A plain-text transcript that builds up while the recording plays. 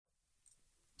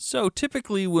So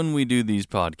typically when we do these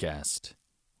podcasts,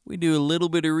 we do a little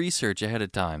bit of research ahead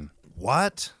of time.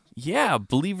 What? Yeah,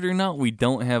 believe it or not, we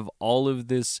don't have all of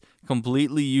this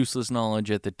completely useless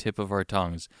knowledge at the tip of our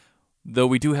tongues. Though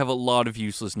we do have a lot of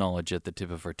useless knowledge at the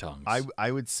tip of our tongues.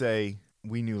 I would say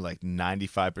we knew like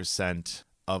 95%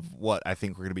 of what I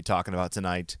think we're going to be talking about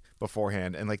tonight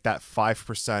beforehand. And like that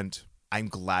 5%, I'm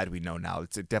glad we know now.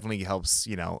 It definitely helps,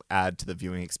 add to the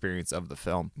viewing experience of the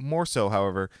film. More so,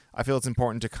 however, I feel it's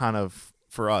important to kind of,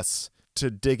 for us, to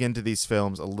dig into these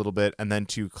films a little bit and then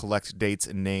to collect dates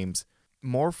and names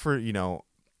more for,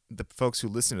 the folks who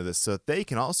listen to this so that they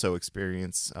can also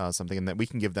experience something and that we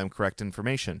can give them correct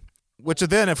information. Which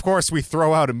then, of course, we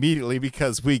throw out immediately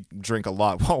because we drink a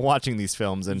lot while watching these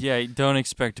films. And yeah, don't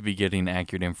expect to be getting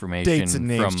accurate information dates and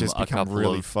names from just become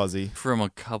really fuzzy. From a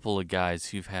couple of guys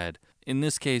who've had, in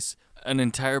this case, an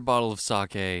entire bottle of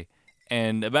sake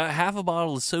and about half a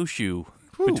bottle of soju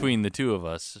between the two of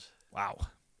us. Wow.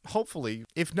 Hopefully,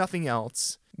 if nothing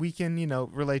else, we can,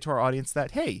 relate to our audience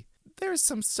that, hey, there's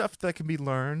some stuff that can be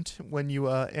learned when you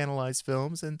analyze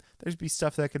films, and there's be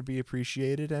stuff that could be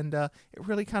appreciated, and it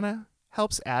really kind of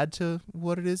helps add to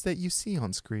what it is that you see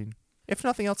on screen. If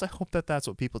nothing else, I hope that that's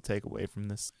what people take away from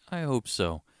this. I hope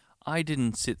so. I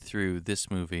didn't sit through this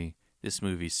movie's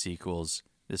sequels,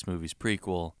 this movie's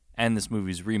prequel, and this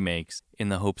movie's remakes in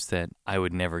the hopes that I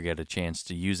would never get a chance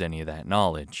to use any of that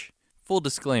knowledge. Full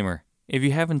disclaimer, if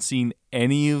you haven't seen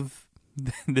any of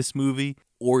this movie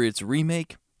or its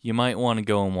remake, you might want to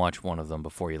go and watch one of them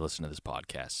before you listen to this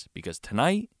podcast. Because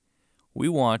tonight, we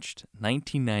watched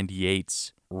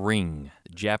 1998's Ring, the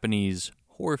Japanese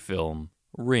horror film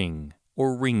Ring,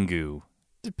 or Ringu.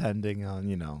 Depending on,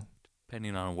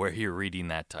 Depending on where you're reading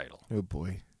that title. Oh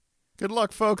boy. Good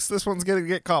luck, folks. This one's going to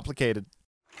get complicated.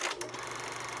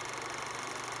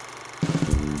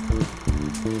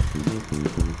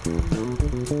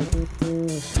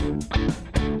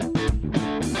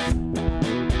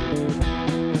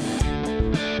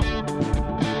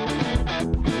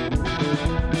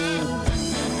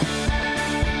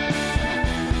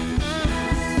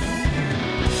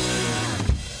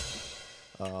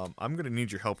 I'm going to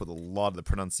need your help with a lot of the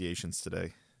pronunciations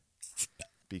today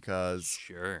because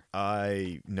Sure.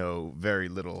 I know very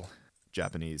little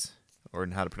Japanese or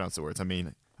how to pronounce the words. I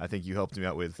mean, I think you helped me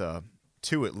out with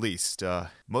two at least.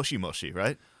 Moshi moshi,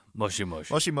 right? Moshi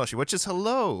moshi. Moshi moshi, which is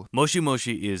hello. Moshi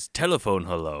moshi is telephone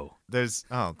hello.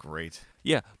 Oh, great.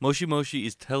 Yeah, moshi moshi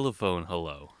is telephone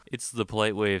hello. It's the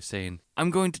polite way of saying,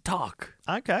 I'm going to talk.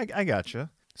 Okay, I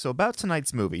gotcha. So about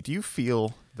tonight's movie, do you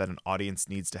feel that an audience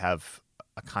needs to have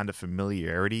a kind of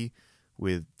familiarity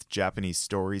with Japanese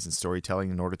stories and storytelling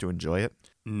in order to enjoy it?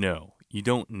 No, you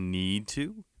don't need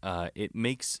to. It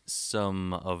makes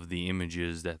some of the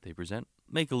images that they present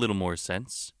make a little more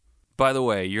sense. By the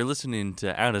way, you're listening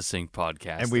to Out of Sync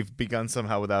Podcast. And we've begun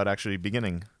somehow without actually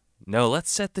beginning. No,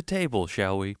 let's set the table,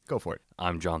 shall we? Go for it.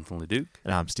 I'm Jonathan LeDuc.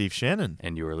 And I'm Steve Shannon.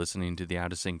 And you are listening to the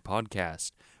Out of Sync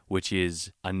Podcast, which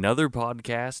is another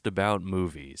podcast about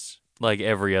movies. Like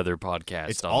every other podcast.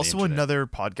 It's on also the internet. another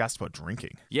podcast about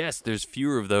drinking. Yes, there's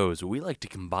fewer of those. We like to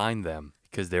combine them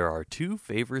because there are two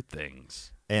favorite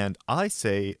things. And I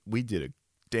say we did a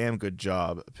damn good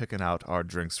job picking out our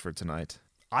drinks for tonight.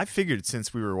 I figured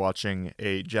since we were watching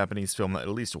a Japanese film that at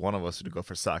least one of us would go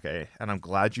for sake, and I'm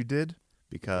glad you did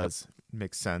because it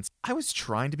makes sense. I was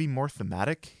trying to be more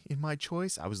thematic in my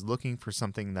choice. I was looking for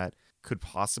something that could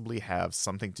possibly have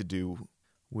something to do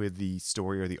with the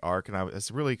story or the arc, and I was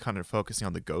really kind of focusing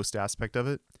on the ghost aspect of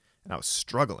it, and I was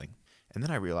struggling. And then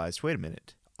I realized, wait a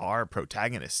minute, our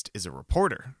protagonist is a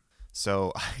reporter.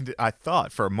 So I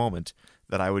thought for a moment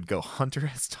that I would go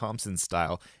Hunter S. Thompson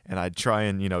style, and I'd try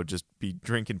and, just be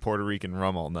drinking Puerto Rican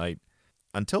rum all night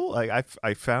until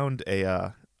I found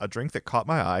a drink that caught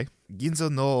my eye, Ginza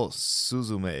no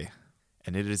Suzume,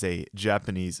 and it is a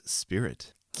Japanese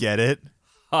spirit. Get it?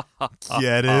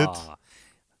 Get it?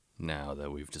 Now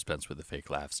that we've dispensed with the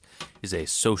fake laughs, is a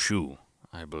soshu,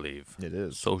 I believe. It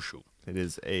is. Soshu. It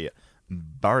is a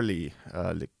barley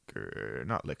liquor.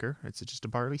 Not liquor. It's just a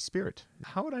barley spirit.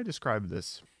 How would I describe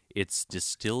this? It's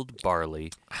distilled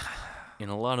barley. In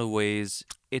a lot of ways,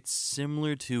 it's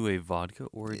similar to a vodka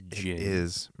or a gin. It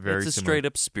is very similar. It's a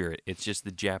straight-up spirit. It's just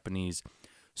the Japanese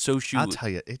soshu. I'll tell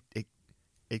you,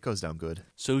 it goes down good.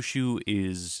 Soshu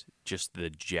is just the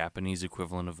Japanese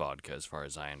equivalent of vodka, as far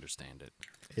as I understand it.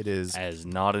 It is. As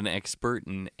not an expert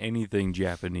in anything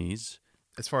Japanese.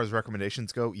 As far as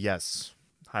recommendations go, yes.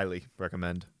 Highly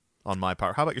recommend on my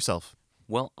part. How about yourself?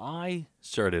 Well, I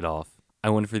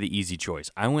went for the easy choice.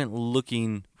 I went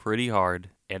looking pretty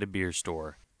hard at a beer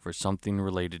store for something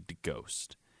related to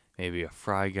Ghost. maybe a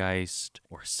Freigeist,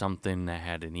 or something that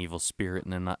had an evil spirit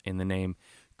in the name.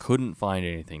 Couldn't find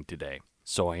anything today.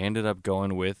 So I ended up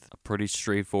going with a pretty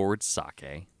straightforward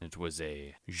sake. It was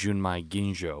a Junmai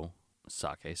Ginjo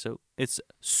sake, so it's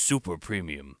super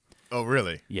premium. Oh,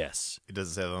 really? Yes. It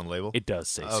doesn't say that on the label? It does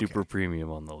say super premium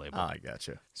on the label. I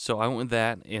gotcha. So I went with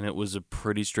that, and it was a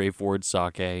pretty straightforward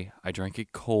sake. I drank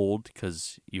it cold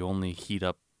because you only heat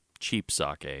up cheap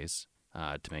sakes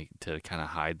to kind of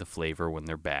hide the flavor when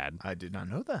they're bad. I did not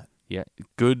know that. Yeah,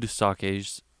 good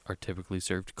sakes are typically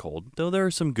served cold, though there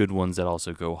are some good ones that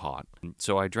also go hot.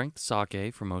 So I drank the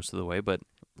sake for most of the way, but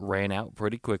ran out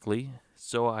pretty quickly.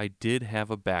 So I did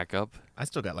have a backup. I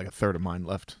still got like a third of mine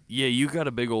left. Yeah, you got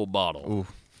a big old bottle.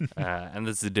 Ooh. And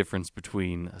that's the difference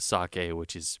between a sake,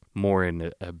 which is more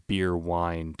in a beer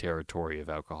wine territory of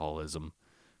alcoholism,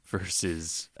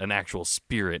 versus an actual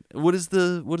spirit. What is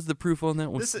the proof on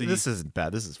that? This isn't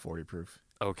bad. This is 40 proof.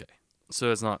 Okay. So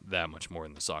it's not that much more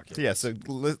in the sake. Yeah, so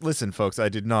listen, folks, I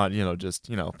did not, just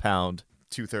pound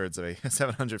 2/3 of a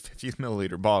 750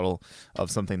 milliliter bottle of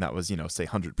something that was, say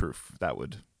 100 proof.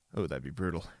 That'd be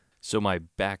brutal. So my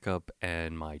backup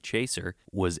and my chaser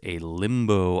was a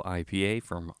Limbo IPA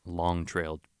from Long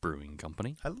Trail Brewing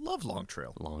Company. I love Long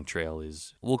Trail. Long Trail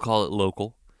is, we'll call it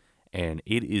local, and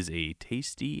it is a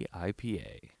tasty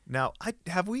IPA. Now,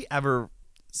 have we ever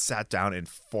sat down and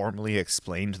formally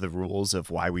explained the rules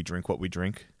of why we drink what we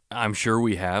drink? I'm sure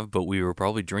we have, but we were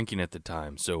probably drinking at the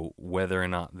time, so whether or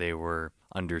not they were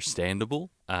understandable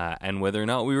and whether or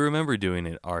not we remember doing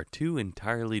it are two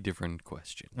entirely different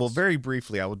questions. Well, very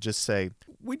briefly, I will just say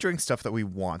we drink stuff that we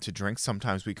want to drink.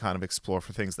 Sometimes we kind of explore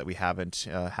for things that we haven't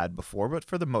had before, but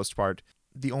for the most part,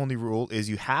 the only rule is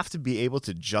you have to be able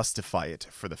to justify it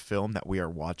for the film that we are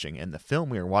watching. And the film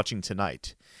we are watching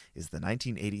tonight is the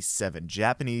 1987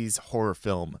 Japanese horror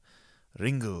film,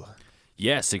 Ringu.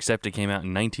 Yes, except it came out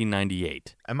in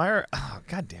 1998. Am I? Oh,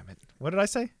 God damn it. What did I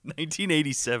say?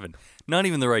 1987. Not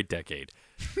even the right decade.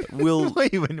 We'll...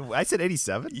 Wait, I said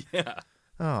 87? Yeah.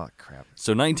 Oh, crap.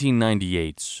 So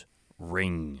 1998's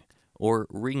Ring, or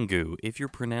Ringu, if you're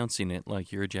pronouncing it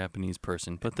like you're a Japanese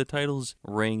person, but the title's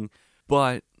Ring.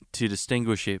 But to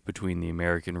distinguish it between the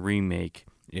American remake,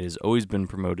 it has always been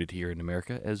promoted here in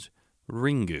America as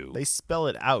Ringu. They spell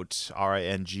it out,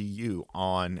 Ringu,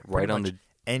 on right on the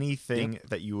anything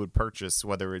that you would purchase,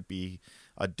 whether it be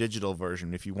a digital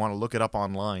version. If you want to look it up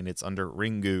online, it's under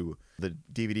Ringu. The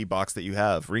DVD box that you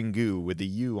have, Ringu, with the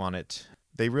U on it.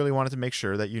 They really wanted to make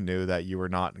sure that you knew that you were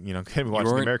not, going to watch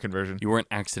the American version. You weren't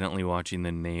accidentally watching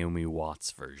the Naomi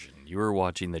Watts version. You were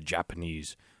watching the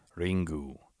Japanese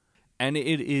Ringu. And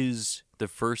it is the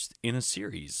first in a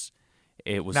series.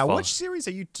 It was now, which series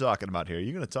are you talking about here? Are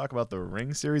you going to talk about the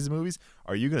Ring series of movies?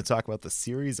 Or are you going to talk about the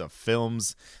series of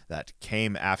films that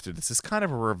came after this? This is kind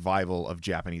of a revival of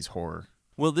Japanese horror.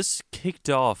 Well, this kicked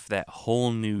off that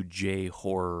whole new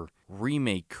J-horror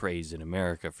remake craze in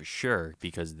America for sure,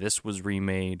 because this was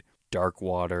remade, Dark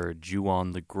Water,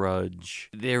 Ju-on the Grudge.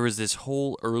 There was this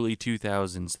whole early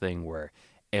 2000s thing where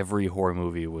every horror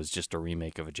movie was just a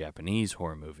remake of a Japanese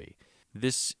horror movie.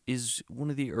 This is one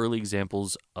of the early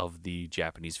examples of the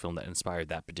Japanese film that inspired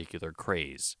that particular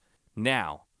craze.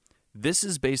 Now, this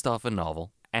is based off a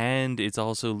novel, and it's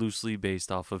also loosely based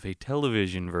off of a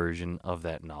television version of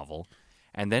that novel.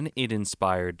 And then it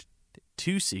inspired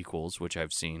two sequels, which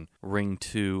I've seen, Ring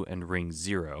 2 and Ring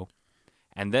 0.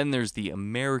 And then there's the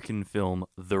American film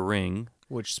The Ring,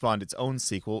 which spawned its own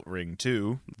sequel, Ring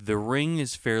 2. The Ring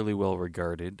is fairly well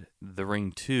regarded. The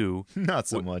Ring 2... Not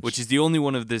so much. Which is the only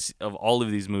one of all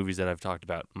of these movies that I've talked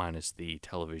about, minus the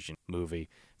television movie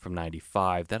from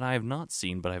 95, that I have not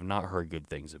seen, but I have not heard good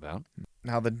things about.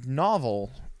 Now, the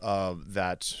novel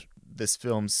that this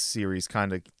film series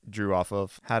kind of drew off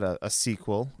of had a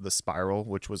sequel, The Spiral,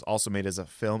 which was also made as a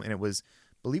film, and it was,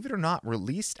 believe it or not,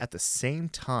 released at the same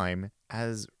time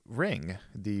as Ring,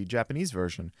 the Japanese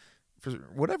version. For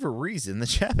whatever reason, the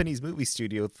Japanese movie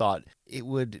studio thought it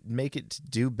would make it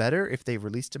do better if they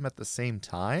released them at the same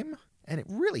time, and it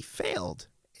really failed.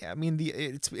 I mean,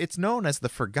 it's known as the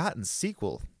forgotten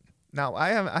sequel. Now, I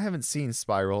haven't seen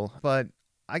Spiral, but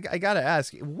I gotta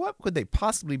ask, what could they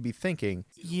possibly be thinking?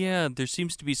 Yeah, there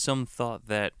seems to be some thought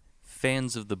that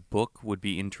fans of the book would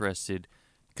be interested,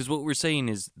 because what we're saying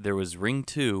is there was Ring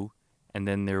 2, and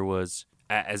then there was,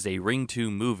 as a Ring 2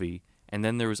 movie, and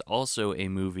then there was also a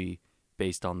movie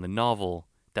based on the novel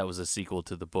that was a sequel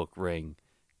to the book Ring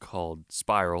called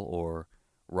Spiral or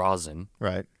Rosin.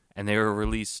 Right. And they were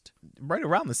released right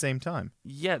around the same time.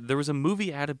 Yeah, there was a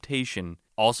movie adaptation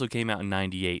also came out in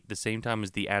 98, the same time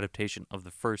as the adaptation of the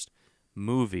first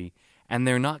movie. and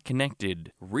they're not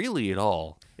connected really at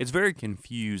all. It's very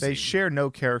confusing. They share no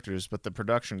characters, but the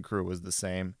production crew was the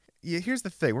same. Yeah, here's the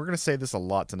thing. We're going to say this a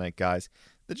lot tonight, guys.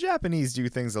 The Japanese do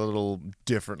things a little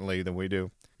differently than we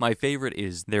do. My favorite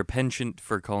is their penchant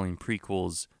for calling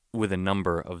prequels with a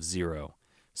number of 0.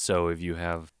 So if you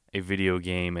have a video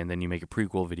game and then you make a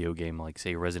prequel video game, like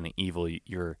say Resident Evil,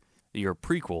 your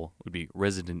prequel would be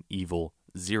Resident Evil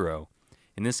 0.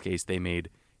 In this case, they made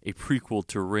a prequel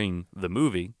to Ring, the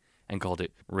movie, and called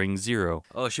it Ring 0.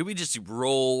 Oh, should we just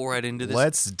roll right into this?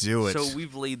 Let's do it. So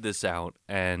we've laid this out,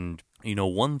 and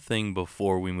one thing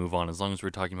before we move on, as long as we're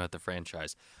talking about the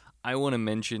franchise, I want to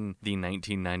mention the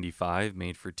 1995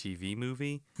 made-for-TV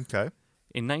movie. Okay.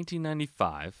 In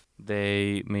 1995,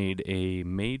 they made a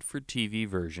made-for-TV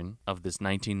version of this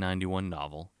 1991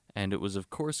 novel, and it was, of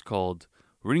course, called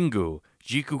Ringu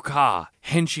Jikuka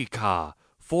Henshika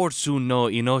Fortsu no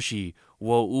Inoshi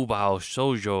wo Ubao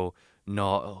Shoujo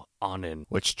no Onin.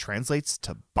 Which translates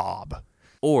to Bob.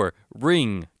 Or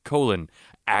Ring,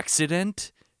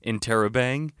 accident in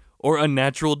Terabang, or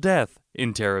unnatural death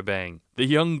in Terabang. The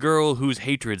young girl whose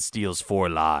hatred steals 4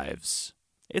 lives.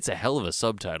 It's a hell of a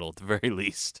subtitle at the very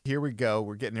least. Here we go.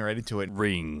 We're getting right into it.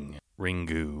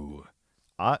 Ringu.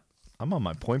 I'm on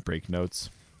my Point Break notes.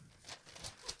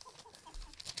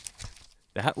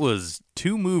 That was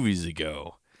 2 movies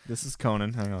ago. This is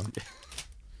Conan. Hang on.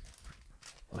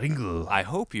 Ringu. I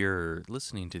hope you're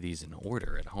listening to these in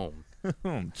order at home.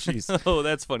 Oh, jeez. Oh,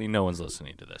 that's funny. No one's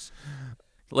listening to this.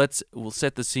 We'll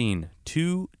set the scene.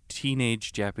 2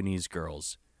 teenage Japanese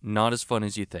girls, not as fun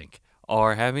as you think,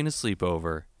 are having a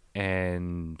sleepover,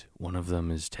 and one of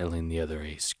them is telling the other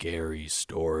a scary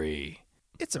story.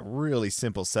 It's a really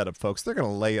simple setup, folks. They're going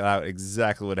to lay out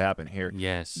exactly what happened here.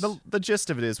 Yes. The gist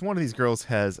of it is one of these girls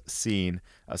has seen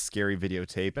a scary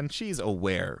videotape, and she's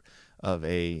aware of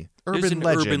a urban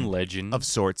legend of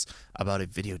sorts about a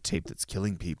videotape that's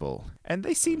killing people. And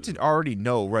they seem to already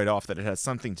know right off that it has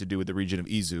something to do with the region of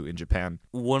Izu in Japan.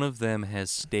 One of them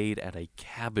has stayed at a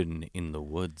cabin in the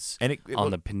woods on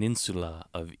the peninsula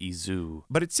of Izu.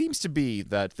 But it seems to be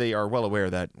that they are well aware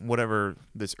that whatever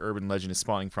this urban legend is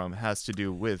spawning from has to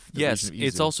do with the region of Izu. Yes,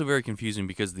 it's also very confusing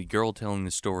because the girl telling the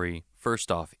story,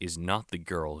 first off, is not the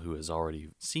girl who has already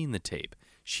seen the tape.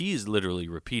 She is literally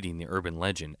repeating the urban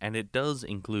legend, and it does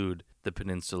include the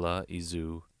peninsula,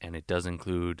 Izu, and it does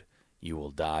include you will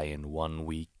die in 1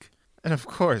 week. And of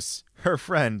course, her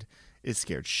friend is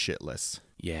scared shitless.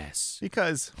 Yes.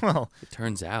 Because, well, it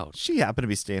turns out she happened to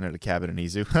be staying at a cabin in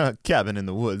Izu. Cabin in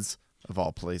the woods, of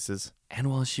all places. And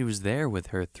while she was there with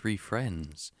her 3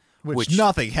 friends... Which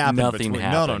nothing happened nothing between.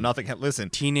 Happened. No, nothing happened. Listen,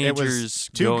 teenagers, it was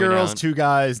 2 girls, out. 2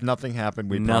 guys. Nothing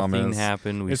happened. We promise. Nothing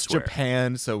happened. We it's swear.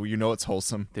 Japan, so you know it's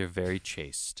wholesome. They're very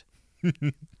chaste.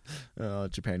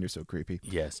 Japan, you're so creepy.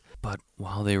 Yes, but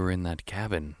while they were in that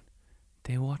cabin,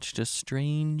 they watched a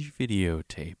strange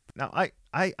videotape. Now,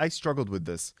 I struggled with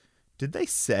this. Did they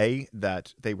say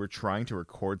that they were trying to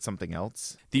record something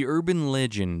else? The urban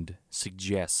legend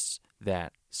suggests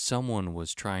that someone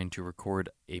was trying to record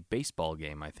a baseball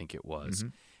game, I think it was. Mm-hmm.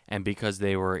 And because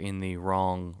they were in the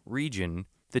wrong region,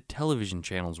 the television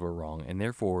channels were wrong, and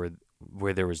therefore,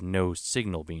 where there was no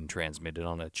signal being transmitted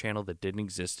on a channel that didn't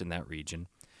exist in that region,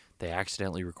 they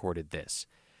accidentally recorded this.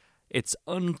 It's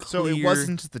unclear. So it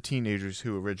wasn't the teenagers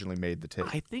who originally made the tape.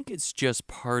 I think it's just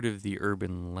part of the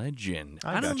urban legend.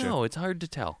 I don't know. It's hard to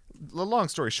tell. The long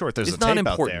story short, there's a tape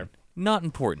out there. Not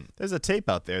important. There's a tape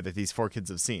out there that these 4 kids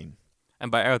have seen. And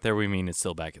by out there, we mean it's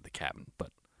still back at the cabin. But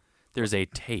there's a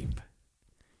tape.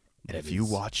 And if you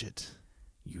watch it,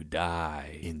 you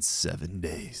die in 7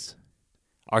 days.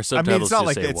 Our subtitles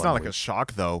it's not like a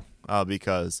shock, though,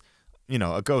 because,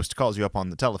 a ghost calls you up on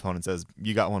the telephone and says,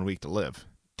 you got 1 week to live.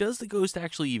 Does the ghost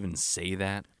actually even say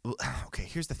that? Okay,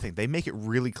 here's the thing. They make it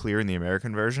really clear in the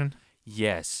American version.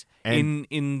 Yes. In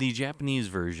the Japanese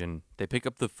version, they pick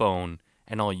up the phone,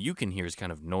 and all you can hear is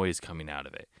kind of noise coming out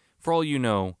of it. For all you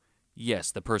know,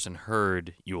 yes, the person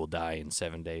heard you will die in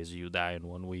 7 days or you'll die in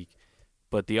 1 week,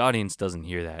 but the audience doesn't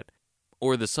hear that,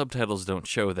 or the subtitles don't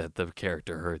show that the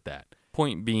character heard that.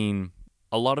 Point being,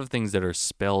 a lot of things that are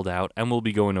spelled out, and we'll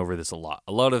be going over this a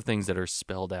lot of things that are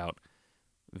spelled out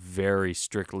very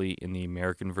strictly in the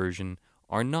American version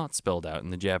are not spelled out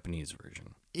in the Japanese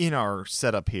version. In our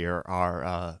setup here,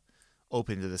 our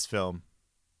open to this film,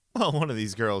 well, one of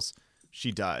these girls,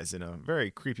 she dies in a very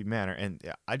creepy manner, and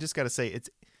I just got to say, it's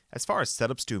as far as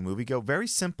setups to a movie go, very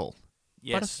simple,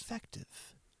 but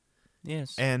effective.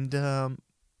 Yes. And,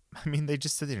 they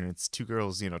just sit there, and it's 2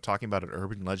 girls, talking about an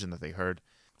urban legend that they heard.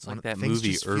 It's like that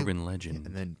movie, Urban Legend.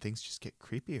 And then things just get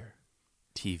creepier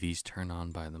TVs turn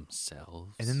on by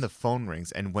themselves. And then the phone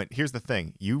rings, and here's the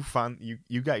thing: you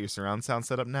got your surround sound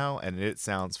set up now, and it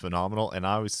sounds phenomenal. And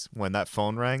when that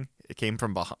phone rang, it came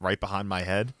from right behind my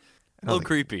head. A little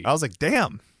creepy. I was like,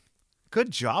 "Damn,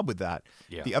 good job with that."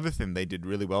 Yeah. The other thing they did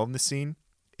really well in this scene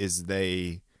is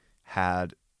they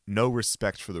had no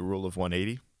respect for the rule of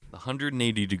 180. The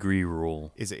 180-degree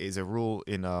rule is a rule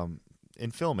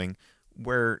in filming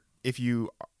where if you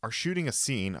are shooting a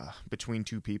scene between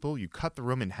two people, you cut the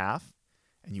room in half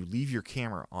and you leave your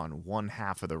camera on one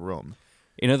half of the room.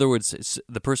 In other words,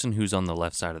 the person who's on the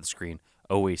left side of the screen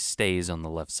always stays on the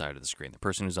left side of the screen. The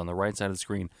person who's on the right side of the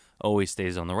screen always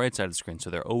stays on the right side of the screen. So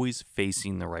they're always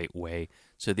facing the right way.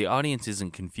 So the audience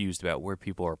isn't confused about where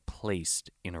people are placed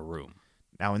in a room.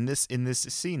 Now, in this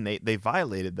scene, they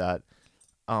violated that,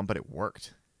 but it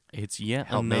worked. It's yet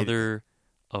another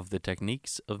of the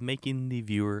techniques of making the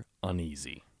viewer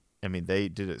uneasy. I mean, they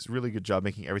did a really good job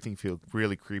making everything feel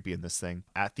really creepy in this thing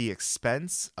at the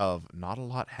expense of not a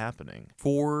lot happening.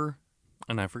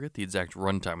 And I forget the exact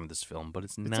runtime of this film, but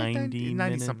it's 90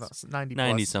 minutes.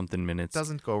 90 something minutes.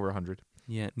 Doesn't go over 100.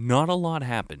 Yeah, not a lot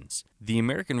happens. The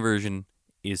American version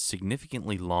is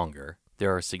significantly longer.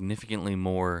 There are significantly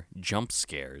more jump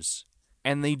scares.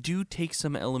 And they do take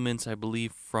some elements, I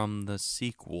believe, from the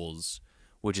sequels,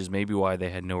 which is maybe why they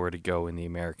had nowhere to go in the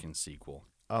American sequel.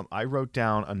 I wrote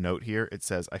down a note here. It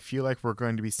says, I feel like we're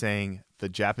going to be saying the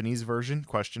Japanese version, ?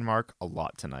 A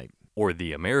lot tonight. Or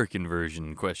the American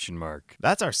version, ?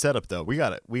 That's our setup, though. We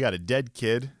got a dead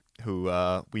kid who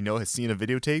we know has seen a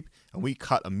videotape, and we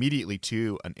cut immediately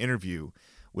to an interview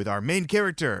with our main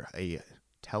character, a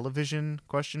television ?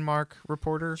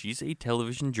 Reporter. She's a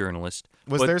television journalist.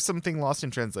 Was there something lost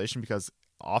in translation? Because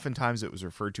oftentimes it was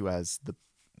referred to as the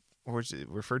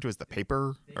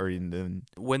paper, or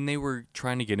when they were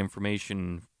trying to get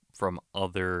information from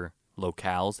other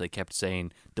locales, they kept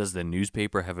saying, "Does the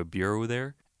newspaper have a bureau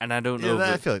there?" And I don't know.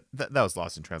 I feel like that was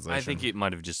lost in translation. I think it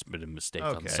might have just been a mistake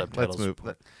on the Okay, subtitles. let's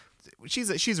move.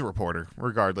 She's a reporter,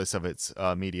 regardless of its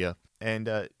media,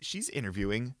 and she's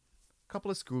interviewing a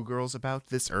couple of schoolgirls about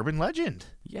this urban legend.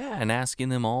 Yeah, and asking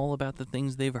them all about the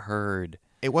things they've heard.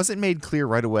 It wasn't made clear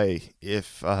right away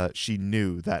if she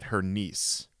knew that her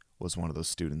niece was one of those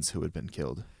students who had been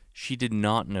killed. She did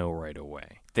not know right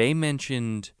away. They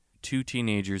mentioned 2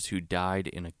 teenagers who died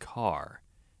in a car,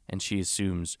 and she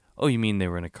assumes, oh, you mean they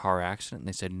were in a car accident? And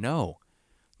they said, no,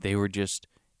 they were just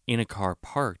in a car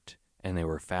parked, and they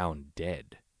were found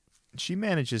dead. She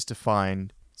manages to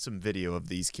find some video of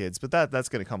these kids, but that's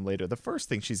going to come later. The first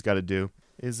thing she's got to do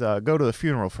is go to the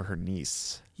funeral for her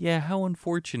niece. Yeah, how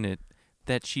unfortunate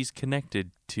that she's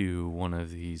connected to one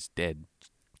of these dead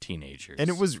teenagers. And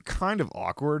it was kind of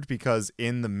awkward because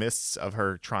in the midst of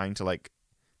her trying to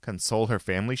console her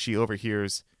family, she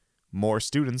overhears more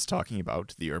students talking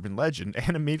about the urban legend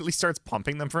and immediately starts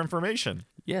pumping them for information.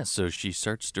 Yeah, so she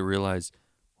starts to realize,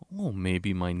 oh,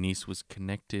 maybe my niece was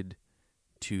connected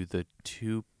to the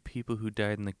 2 people who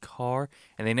died in the car,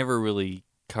 and they never really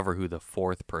cover who the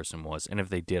 4th person was, and if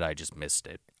they did, I just missed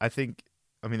it.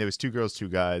 There was 2 girls, 2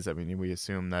 guys. We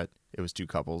assume that it was 2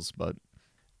 couples, but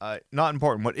not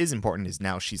important. What is important is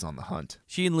now she's on the hunt.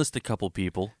 She enlists a couple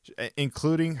people.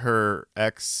 Including her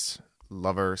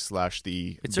ex-lover /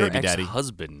 the it's baby her daddy.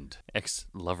 Ex-husband.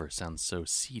 Ex-lover sounds so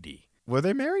seedy. Were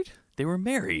they married? They were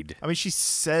married. She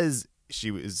says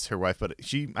she was her wife, but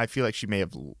I feel like she may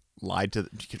have lied to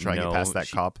try and get past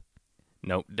that cop.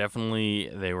 No,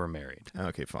 definitely they were married.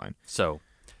 Okay, fine. So,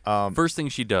 first thing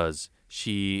she does,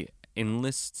 she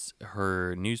enlists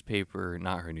her news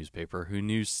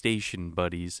station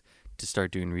buddies to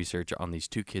start doing research on these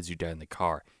 2 kids who died in the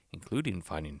car, including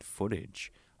finding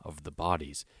footage of the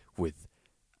bodies with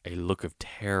a look of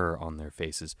terror on their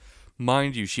faces.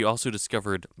 Mind you, she also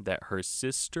discovered that her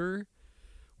sister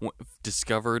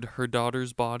discovered her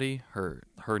daughter's body, her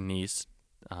niece,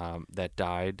 that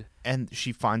died. And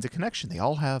she finds a connection. They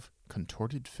all have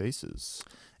contorted faces.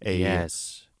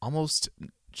 Yes. Almost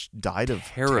died of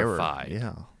terrified. Terror.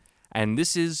 Yeah. And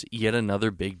this is yet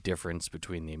another big difference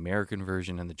between the American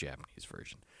version and the Japanese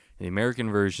version. In the American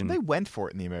version... They went for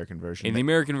it in the American version. In the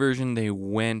American version, they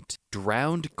went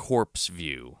drowned corpse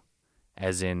view,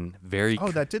 as in very...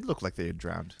 Oh, that did look like they had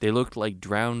drowned. They looked like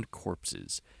drowned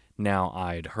corpses. Now,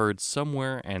 I'd heard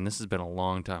somewhere, and this has been a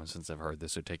long time since I've heard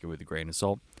this, so take it with a grain of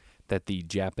salt, that the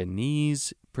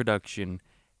Japanese production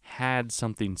had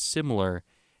something similar,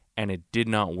 and it did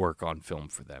not work on film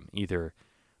for them. Either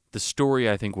the story,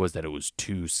 I think, was that it was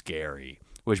too scary,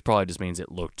 which probably just means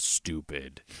it looked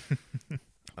stupid.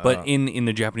 But in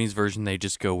the Japanese version, they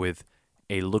just go with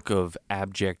a look of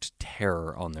abject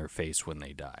terror on their face when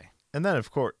they die. And then,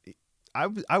 of course,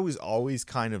 I was always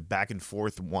kind of back and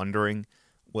forth wondering,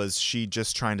 was she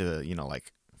just trying to,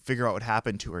 like figure out what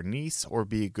happened to her niece or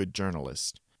be a good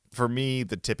journalist? For me,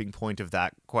 the tipping point of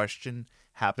that question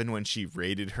happened when she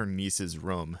raided her niece's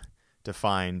room to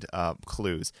find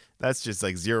clues. That's just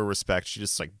like zero respect. She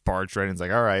just like barged right in and is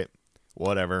like, all right,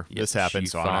 whatever. This happened,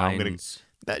 so I'm going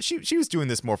to... She was doing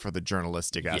this more for the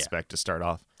journalistic aspect to start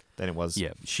off than it was...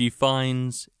 Yeah, she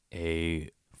finds a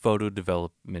photo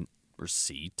development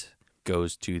receipt,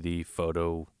 goes to the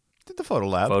photo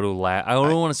lab. I don't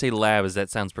want to say lab, as that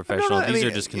sounds professional. These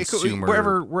are just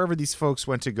consumer... Wherever these folks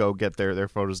went to go get their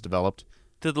photos developed.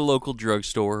 To the local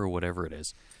drugstore or whatever it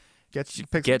is.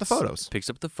 Picks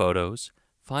up the photos.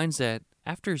 Finds that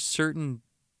after a certain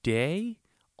day,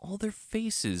 all their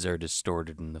faces are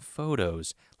distorted in the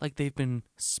photos, like they've been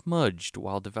smudged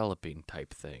while developing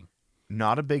type thing.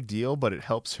 Not a big deal, but it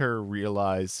helps her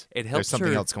realize there's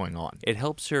something else going on. It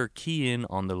helps her key in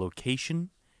on the location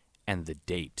and the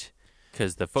date,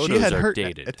 because the photos are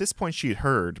dated. At this point, she had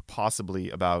heard possibly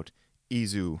about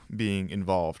Izu being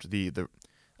involved,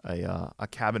 a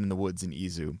cabin in the woods in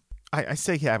Izu. I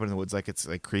say cabin in the woods like it's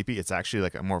like creepy. It's actually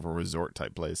like more of a resort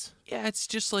type place. Yeah, it's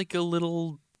just like a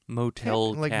little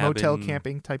motel cabin, motel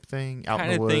camping type thing out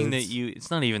in the woods. Kind of thing that it's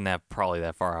not even probably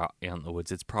that far out in the woods.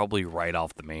 It's probably right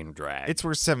off the main drag. It's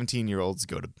where 17-year-olds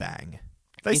go to bang.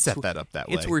 They set that up that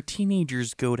way. It's where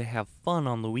teenagers go to have fun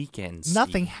on the weekends.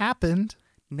 Nothing happened.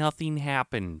 Nothing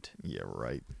happened. Yeah,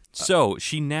 right. So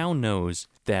she now knows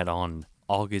that on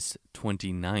August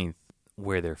 29th,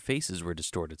 where their faces were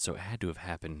distorted, so it had to have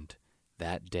happened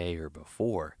that day or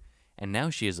before. And now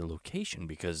she has a location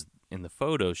because in the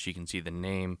photos she can see the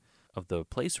name of the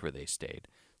place where they stayed.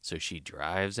 So she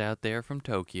drives out there from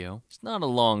Tokyo. It's not a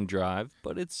long drive,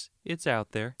 but it's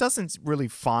out there. Doesn't really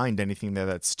find anything there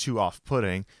that's too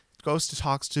off-putting.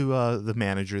 Talks to the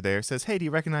manager there. Says, "Hey, do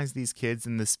you recognize these kids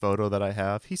in this photo that I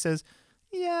have?" He says,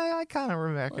 "Yeah, I kind of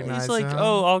recognize them." He's like,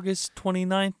 "Oh, August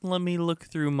 29th, let me look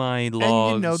through my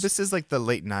logs." And, this is like the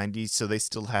late 90s, so they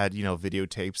still had,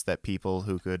 videotapes that people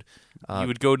who could... you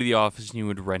would go to the office and you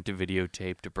would rent a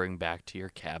videotape to bring back to your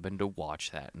cabin to watch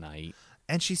that night.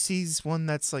 And she sees one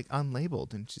that's, like,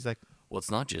 unlabeled, and she's like... Well,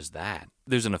 it's not just that.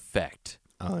 There's an effect.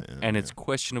 Oh, yeah, and it's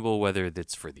questionable whether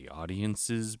that's for the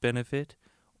audience's benefit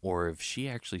or if she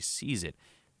actually sees it.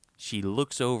 She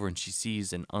looks over and she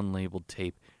sees an unlabeled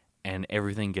tape, and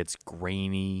everything gets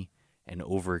grainy and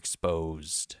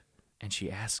overexposed. And she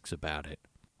asks about it.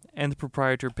 And the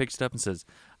proprietor picks it up and says,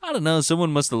 "I don't know,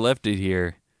 someone must have left it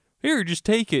here. Here, just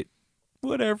take it.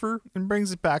 Whatever." And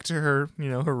brings it back to her,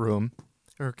 her room,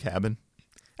 her cabin.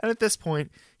 And at this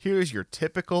point, here's your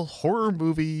typical horror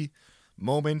movie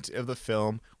moment of the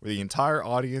film where the entire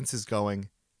audience is going,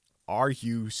 "Are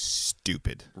you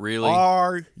stupid? Really?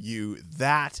 Are you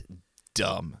that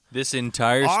dumb? This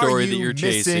entire story that you're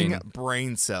chasing, missing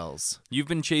brain cells? You've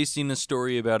been chasing a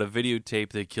story about a videotape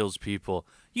that kills people.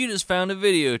 You just found a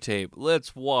videotape.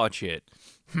 Let's watch it."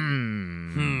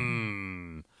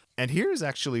 And here's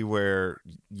actually where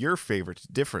your favorite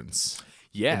difference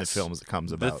in the films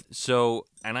comes about.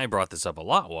 And I brought this up a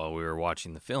lot while we were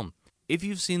watching the film. If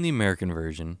you've seen the American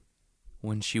version,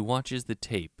 when she watches the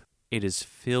tape, it is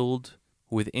filled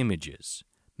with images,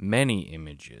 many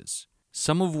images,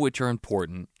 some of which are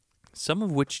important, some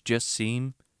of which just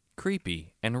seem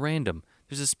creepy and random.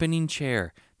 There's a spinning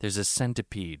chair, there's a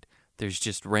centipede, there's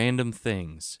just random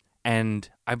things. And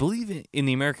I believe in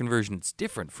the American version it's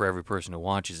different for every person who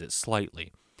watches it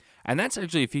slightly. And that's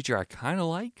actually a feature I kind of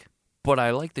like, but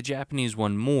I like the Japanese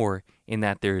one more in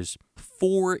that there's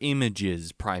 4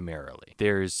 images primarily.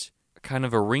 There's kind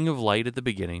of a ring of light at the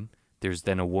beginning. There's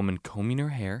then a woman combing her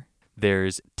hair.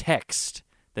 There's text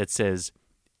that says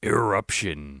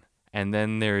eruption. And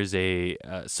then there's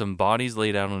some bodies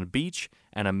laid out on a beach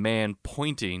and a man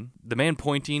pointing. The man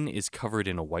pointing is covered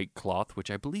in a white cloth, which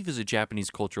I believe is a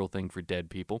Japanese cultural thing for dead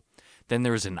people. Then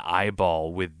there's an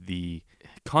eyeball with the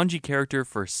kanji character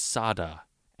for Sada.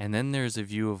 And then there's a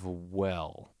view of a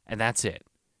well. And that's it.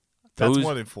 That's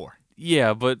more than 4.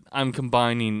 Yeah, but I'm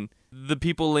combining the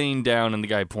people laying down and the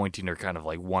guy pointing are kind of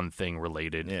like one thing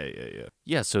related. Yeah.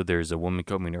 Yeah, so there's a woman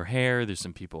combing her hair. There's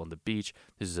some people on the beach.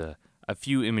 There's a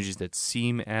few images that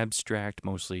seem abstract,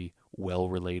 mostly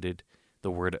well-related.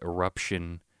 The word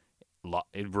eruption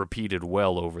it repeated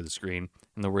well over the screen.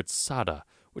 And the word sada,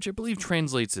 which I believe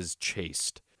translates as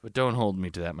chaste. But don't hold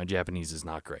me to that. My Japanese is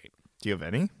not great. Do you have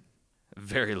any?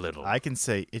 Very little. I can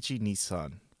say Ichi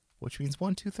Nissan, which means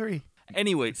 1, 2, 3.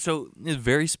 Anyway, so a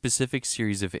very specific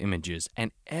series of images,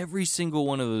 and every single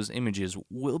one of those images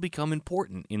will become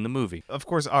important in the movie. Of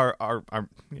course, our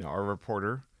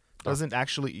reporter doesn't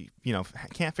actually,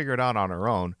 can't figure it out on her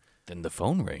own. Then the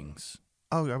phone rings.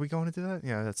 Oh, are we going to do that?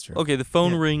 Yeah, that's true. Okay, the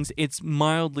phone Yeah. rings. It's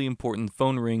mildly important. The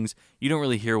phone rings. You don't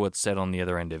really hear what's said on the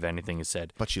other end if anything is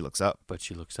said. But she looks up, But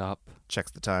she looks up,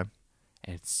 checks the time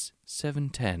and it's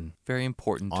 7:10. Very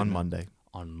important. on to know. Monday.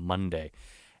 On Monday.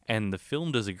 And the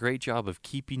film does a great job of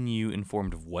keeping you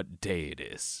informed of what day it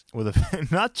is.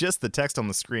 With not just the text on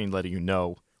the screen letting you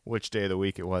know which day of the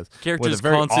week it was. Characters with a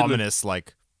very constantly- ominous,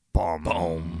 like, boom.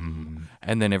 Boom.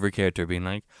 And then every character being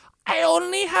like, I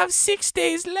only have 6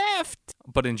 days left.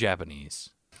 But in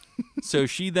Japanese. So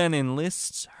she then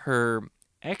enlists her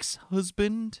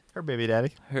ex-husband, Her baby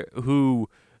daddy. who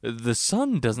the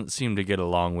son doesn't seem to get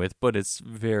along with, but it's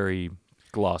very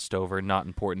glossed over, not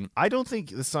important. I don't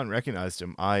think the son recognized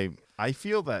him. I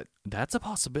feel that. That's a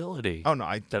possibility. Oh no,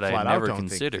 I That I flat had out never don't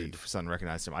considered. think the son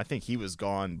recognized him. I think he was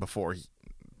gone before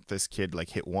this kid like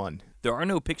hit one. There are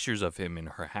no pictures of him in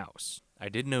her house. I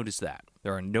did notice that.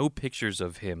 There are no pictures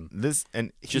of him. This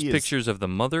and he Just is- pictures of the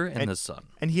mother and the son.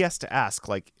 And he has to ask,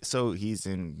 like, so he's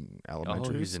in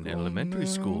elementary. Oh, he's in school elementary now?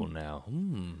 school now.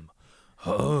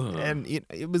 And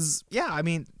it was, yeah. I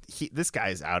mean, this guy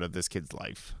is out of this kid's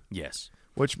life, Yes.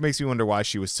 which makes me wonder why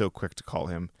she was so quick to call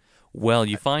him. Well,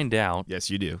 you find out, Yes,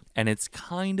 you do. and it's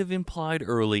kind of implied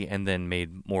early and then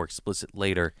made more explicit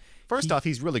later. First off,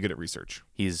 he's really good at research.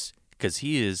 Because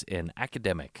he is an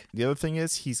academic. The other thing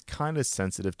is he's kind of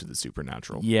sensitive to the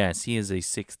supernatural. Yes, he has a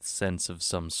sixth sense of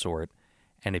some sort,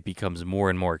 and it becomes more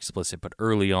and more explicit. But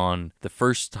early on, the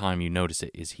first time you notice it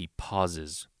is he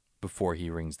pauses before he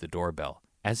rings the doorbell,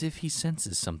 as if he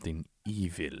senses something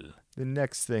evil. The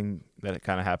next thing that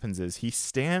kind of happens is he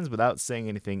stands without saying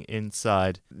anything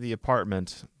inside the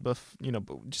apartment, but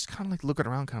just kind of like looking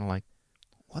around, kind of like,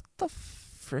 what the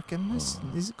frickin'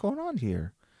 is going on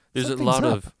here? There's Something's a lot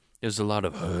up. of.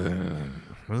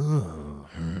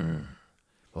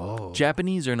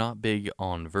 Japanese are not big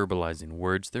on verbalizing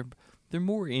words. They're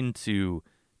more into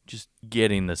just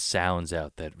getting the sounds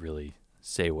out that really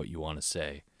say what you want to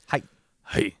say. Hi.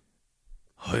 Hey.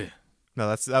 Hey. No,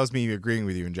 that was me agreeing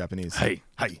with you in Japanese. Hey.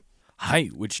 Hi. Hi,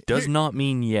 which does not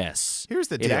mean yes. Here's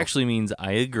the It deal. actually means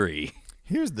I agree.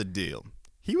 Here's the deal.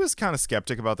 He was kind of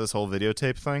skeptic about this whole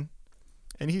videotape thing,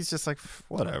 and he's just like,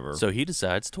 whatever. So he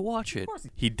decides to watch it.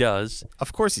 He does.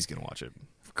 Of course he's going to watch it.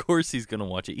 Of course he's going to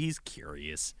watch it. He's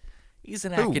curious. He's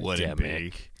an Who wouldn't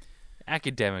academic.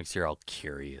 Academics are all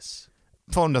curious.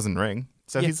 Phone doesn't ring,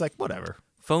 so Yeah. he's like, whatever.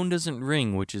 Phone doesn't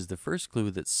ring, which is the first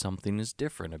clue that something is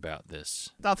different about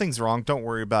this. Nothing's wrong. Don't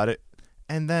worry about it.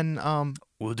 And then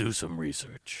We'll do some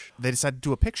research. they decide to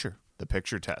do a picture, the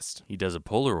picture test. He does a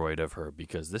Polaroid of her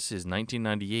because this is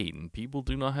 1998 and people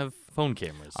do not have phone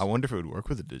cameras. I wonder if it would work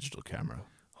with a digital camera.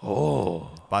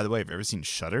 Oh. By the way, have you ever seen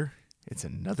Shudder? It's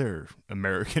another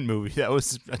American movie that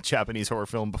was a Japanese horror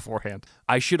film beforehand.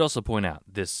 I should also point out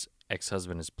this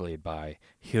ex-husband is played by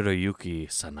Hiroyuki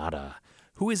Sanada,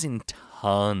 who is in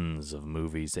tons of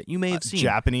movies that you may have seen.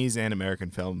 Japanese and American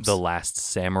films. The Last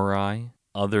Samurai,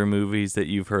 other movies that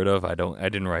you've heard of. I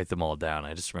didn't write them all down.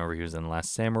 I just remember he was in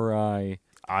Last Samurai.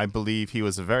 I believe he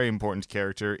was a very important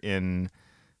character in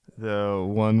the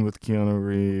one with Keanu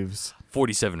Reeves.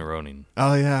 47 Ronin.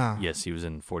 Oh, yeah. Yes, he was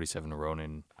in 47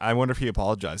 Ronin. I wonder if he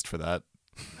apologized for that.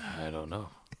 I don't know.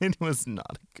 It was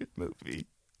not a good movie.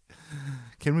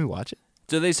 Can we watch it?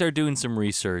 So they start doing some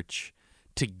research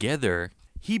together.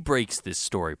 He breaks this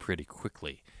story pretty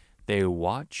quickly. They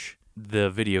watch the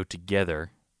video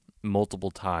together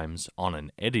multiple times on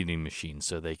an editing machine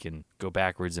so they can go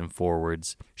backwards and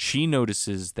forwards. She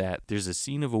notices that there's a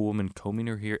scene of a woman combing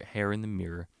her hair in the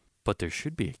mirror, but there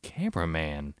should be a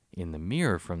cameraman in the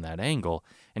mirror from that angle.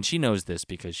 And she knows this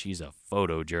because she's a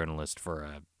photojournalist for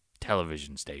a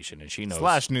television station, and she knows...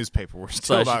 Slash newspaper. We're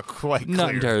still not quite clear.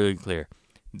 Not entirely clear.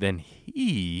 Then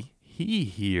he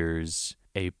hears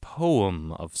a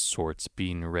poem of sorts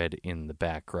being read in the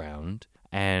background,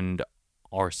 and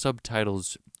our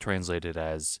subtitles translated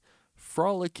as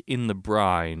 "Frolic in the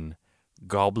brine,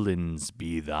 goblins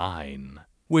be thine,"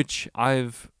 which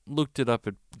I've looked it up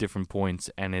at different points,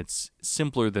 and it's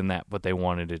simpler than that, but they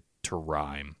wanted it to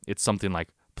rhyme. It's something like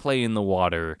 "play in the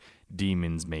water,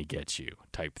 demons may get you"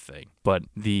 type thing. But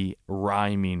the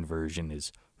rhyming version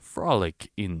is "Frolic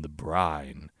in the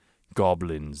brine,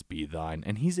 goblins be thine,"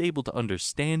 and he's able to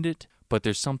understand it, but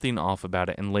there's something off about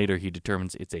it, and later he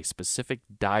determines it's a specific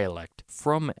dialect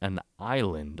from an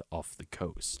island off the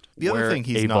coast. The other where thing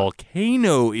he's a not-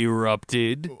 volcano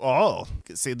erupted. Oh.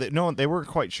 See, no, they weren't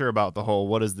quite sure about the whole,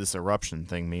 what does this eruption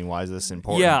thing mean? Why is this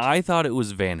important? Yeah, I thought it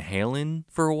was Van Halen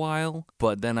for a while,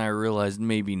 but then I realized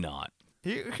maybe not.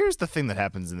 Here's the thing that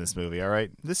happens in this movie, all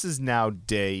right? This is now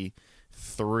day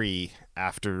 3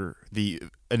 after the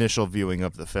initial viewing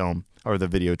of the film, or the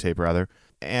videotape rather.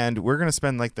 And we're going to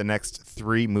spend like the next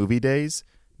 3 movie days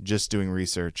just doing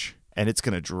research. And it's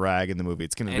going to drag in the movie.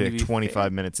 It's going to be like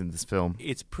 25 minutes in this film.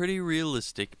 It's pretty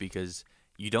realistic because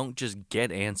you don't just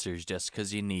get answers just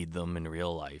because you need them in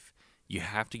real life. You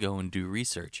have to go and do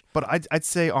research. But I'd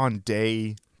say on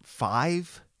day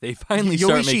 5, they finally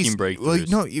start making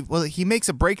breakthroughs. Well, he makes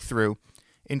a breakthrough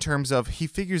in terms of he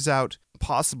figures out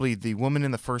possibly the woman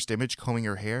in the first image combing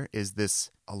her hair is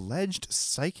this alleged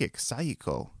psychic,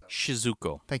 Sayiko.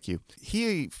 Shizuko. Thank you.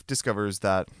 He discovers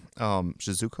that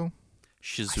Shizuko?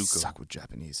 Shizuko. I suck with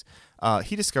Japanese.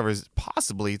 He discovers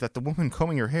possibly that the woman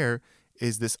combing her hair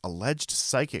is this alleged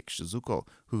psychic, Shizuko,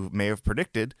 who may have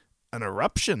predicted an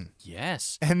eruption.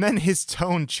 Yes. And then his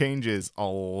tone changes a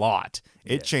lot.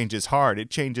 It changes hard. It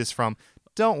changes from,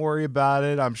 don't worry about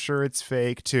it, I'm sure it's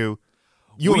fake, to,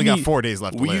 you only got 4 days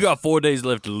left to live. You got 4 days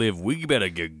left to live. We better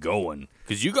get going.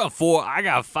 Because you got 4, I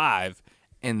got 5.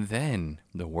 And then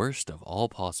the worst of all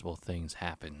possible things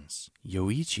happens.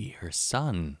 Yoichi, her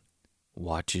son,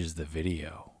 watches the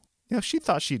video. You know, she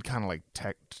thought she'd kind of like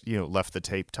left the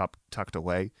tape tucked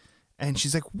away. And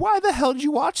she's like, why the hell did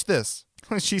you watch this?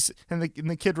 And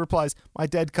the kid replies, my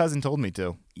dead cousin told me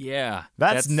to. Yeah.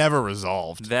 That's never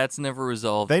resolved. That's never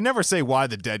resolved. They never say why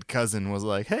the dead cousin was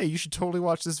like, hey, you should totally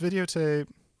watch this videotape.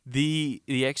 The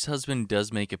ex-husband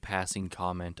does make a passing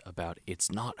comment about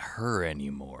it's not her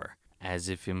anymore, as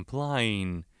if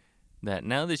implying that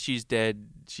now that she's dead,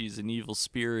 she's an evil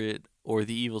spirit, or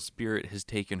the evil spirit has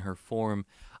taken her form.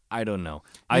 I don't know.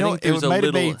 I think there's it might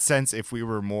have made sense if we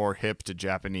were more hip to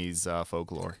Japanese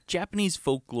folklore. Japanese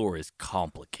folklore is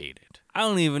complicated. I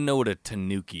don't even know what a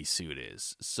tanuki suit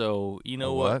is. So, you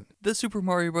know what? The Super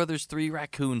Mario Bros. 3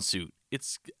 raccoon suit.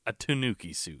 It's a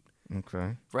tanuki suit.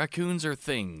 Okay. Raccoons are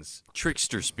things.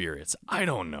 Trickster spirits. I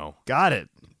don't know. Got it.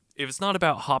 If it's not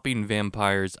about hopping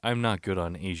vampires, I'm not good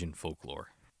on Asian folklore.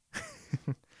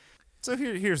 So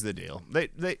here's the deal.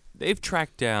 They've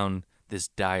tracked down this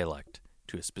dialect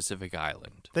to a specific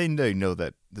island. They know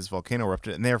that this volcano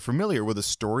erupted, and they are familiar with the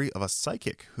story of a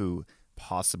psychic who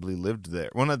possibly lived there.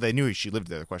 Well, no, they knew she lived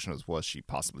there. The question was she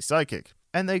possibly psychic?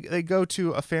 And they go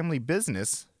to a family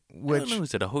business, which... I don't know,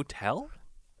 is it a hotel?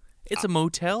 It's a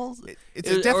motel? It's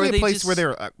definitely a place where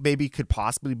they maybe could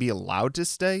possibly be allowed to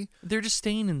stay. They're just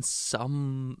staying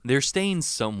They're staying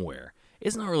somewhere.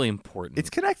 It's not really important. It's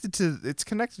connected to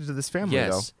this family,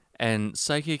 though. Yes, and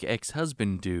psychic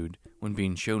ex-husband dude, when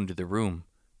being shown to the room,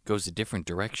 goes a different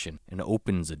direction and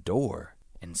opens a door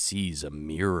and sees a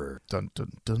mirror. Dun,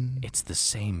 dun, dun. It's the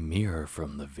same mirror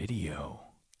from the video.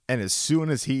 And as soon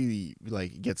as he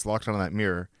gets locked onto that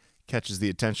mirror, catches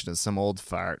the attention of some old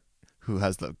fart who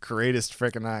has the greatest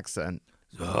freaking accent.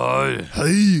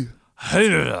 Hey!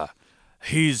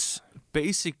 He's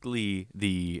basically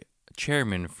the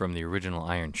chairman from the original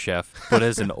Iron Chef, but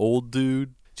as an old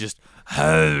dude, just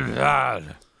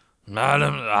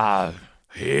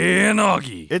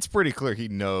It's pretty clear he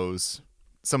knows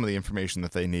some of the information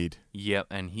that they need. Yep,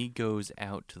 and he goes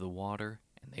out to the water,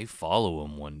 and they follow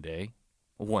him one day.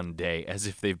 One day, as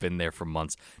if they've been there for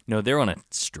months. No, they're on a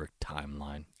strict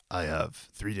timeline. I have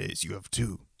 3 days, you have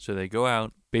 2. So they go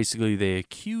out. Basically, they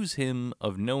accuse him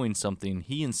of knowing something.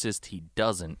 He insists he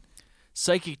doesn't.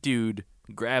 Psychic dude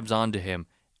grabs onto him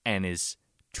and is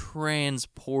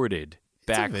transported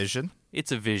back. It's a vision.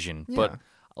 It's a vision, Yeah. but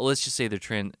let's just say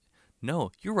they're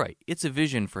No, you're right. It's a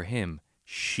vision for him.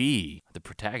 She, the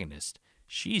protagonist,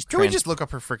 Can we just look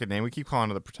up her freaking name? We keep calling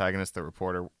her the protagonist, the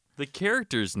reporter. The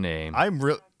character's name.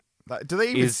 Do they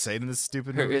even say it in this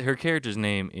stupid movie? Her character's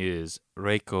name is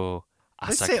Reiko Asakawa.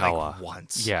 They say it like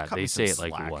once. Yeah, Cut they me say some it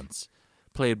like slack. once.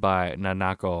 Played by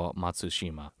Nanako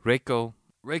Matsushima.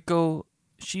 Reiko,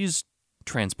 she's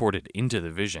transported into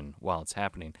the vision while it's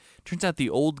happening. Turns out the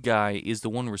old guy is the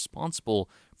one responsible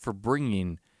for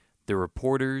bringing the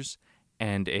reporters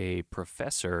and a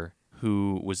professor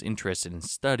who was interested in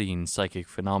studying psychic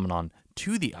phenomenon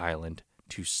to the island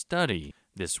to study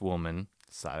this woman.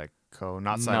 Sadako.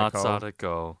 Not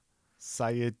Sadako.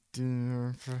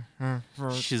 Shizuko.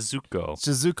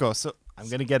 Shizuko. So I'm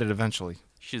going to get it eventually.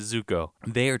 Shizuko.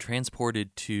 They are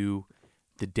transported to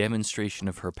the demonstration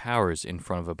of her powers in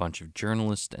front of a bunch of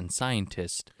journalists and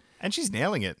scientists. And she's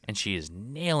nailing it. And she is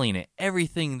nailing it.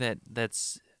 Everything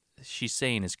that's she's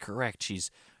saying is correct.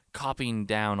 She's copying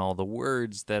down all the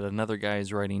words that another guy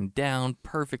is writing down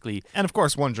perfectly. And of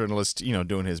course, one journalist,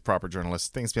 doing his proper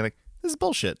journalist things, being like, this is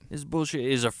bullshit. This bullshit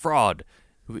is a fraud.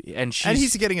 And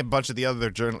he's getting a bunch of the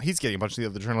other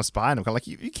journalists behind him, kind of like,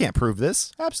 you can't prove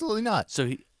this. Absolutely not.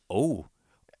 So oh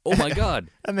my God.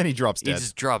 And then he drops dead. He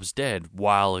just drops dead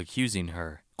while accusing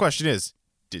her. Question is,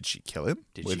 did she kill him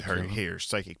Did with she her kill him? her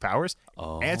psychic powers?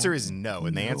 Oh, Answer is no,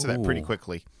 and they answer that pretty no.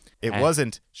 quickly. It And-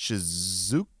 wasn't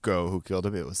Shizuko who killed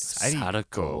him. It was Sadako,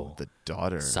 Sadako. the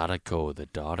daughter. Sadako, the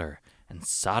daughter. And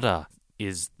Sada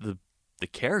is the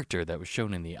character that was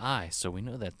shown in the eye, so we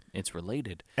know that it's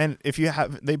related. And if you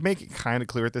have, they make it kind of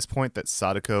clear at this point that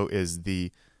Sadako is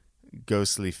the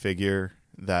ghostly figure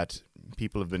that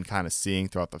people have been kind of seeing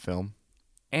throughout the film.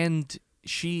 And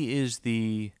she is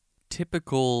the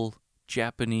typical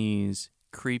Japanese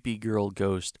creepy girl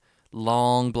ghost,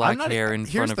 long black hair in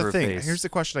front of her face. Here's the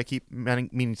question I keep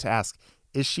meaning to ask.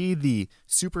 Is she the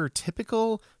super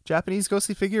typical Japanese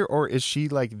ghostly figure, or is she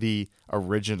like the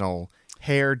original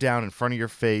hair down in front of your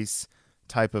face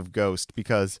type of ghost?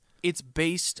 Because It's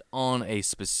based on a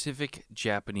specific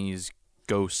Japanese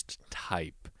ghost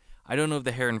type. I don't know if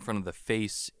the hair in front of the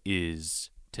face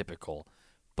is typical,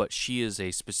 but she is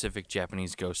a specific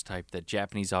Japanese ghost type that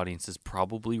Japanese audiences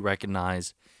probably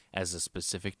recognize as a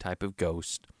specific type of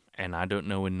ghost. And I don't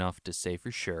know enough to say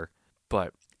for sure,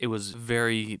 but it was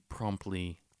very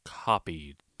promptly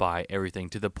copied by everything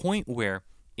to the point where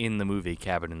in the movie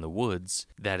Cabin in the Woods,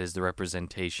 that is the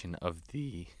representation of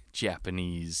the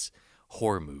Japanese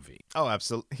horror movie. oh,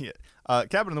 absolutely, yeah.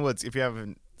 Cabin in the Woods. If you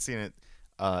haven't seen it,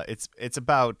 it's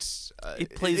about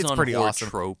It plays it's on pretty horror awesome.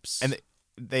 tropes. And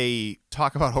they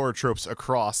talk about horror tropes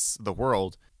across the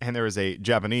world, and there is a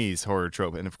Japanese horror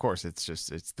trope, and of course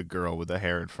it's the girl with the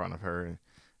hair in front of her,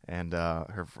 and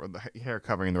the hair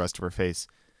covering the rest of her face,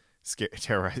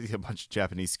 terrorizing a bunch of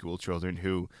Japanese school children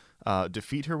who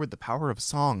defeat her with the power of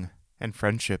song and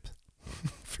friendship.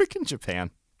 Freaking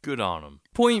Japan. Good on them.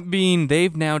 Point being,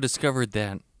 they've now discovered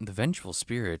that the vengeful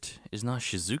spirit is not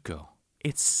Shizuko.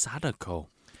 It's Sadako.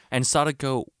 And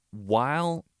Sadako,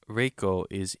 while Reiko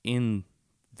is in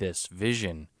this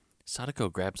vision, Sadako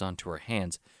grabs onto her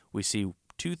hands. We see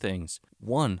two things.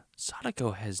 One,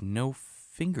 Sadako has no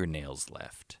fingernails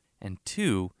left. And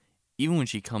two, even when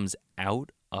she comes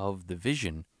out of the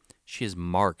vision, she has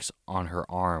marks on her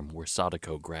arm where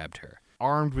Sadako grabbed her.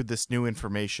 Armed with this new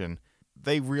information,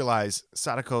 they realize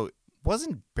Sadako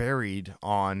wasn't buried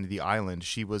on the island.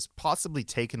 She was possibly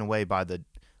taken away by the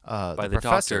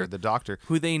professor, the doctor.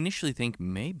 Who they initially think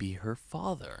may be her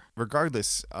father.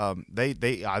 Regardless,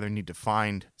 they either need to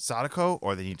find Sadako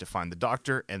or they need to find the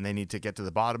doctor, and they need to get to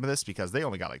the bottom of this because they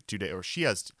only got like 2 days, or she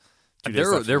has 2 days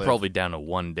left to They're live. probably down to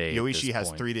 1 day. Yoichi has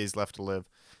point. 3 days left to live.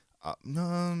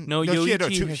 No, she had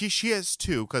Yoichi two. She has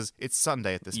 2 because it's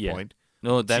Sunday at this Yeah. point.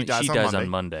 No, that She she dies dies on on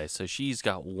Monday, so she's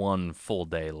got 1 full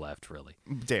day left, really.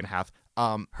 Day and a half.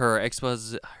 Her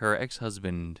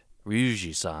ex-husband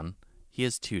Ryuji-san, he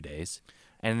has 2 days,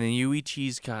 and then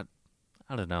Yuichi's got,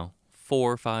 I don't know,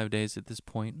 4 or 5 days at this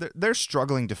point. They're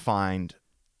struggling to find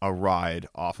a ride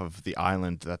off of the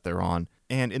island that they're on,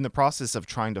 and in the process of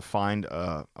trying to find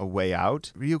a way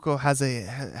out, Ryuko has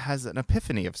an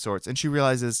epiphany of sorts, and she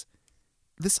realizes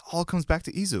this all comes back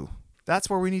to Izu. That's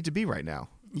where we need to be right now.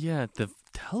 Yeah, the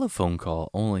telephone call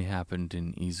only happened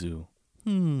in Izu.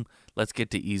 Let's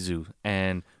get to Izu.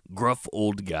 And gruff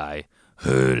old guy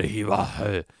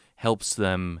helps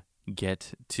them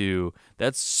get to...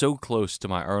 That's so close to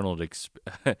my Arnold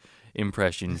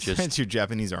impression. It's Just your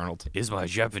Japanese Arnold. is my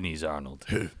Japanese Arnold.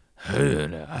 This is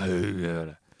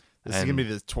gonna be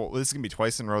this is gonna be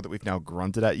twice in a row that we've now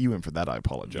grunted at you, and for that I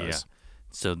apologize. Yeah.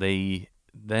 So he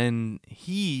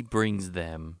brings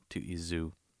them to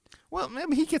Izu. Well,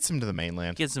 maybe he gets him to the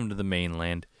mainland. Gets them to the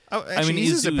mainland. Oh, actually,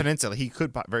 Izu's a Izu- peninsula. He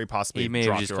could very possibly He may have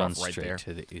drop just her gone off right straight there.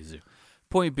 to the Izu.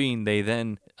 Point being, they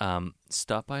then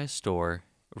stop by a store.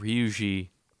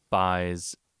 Ryuji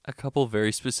buys a couple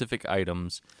very specific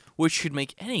items, which should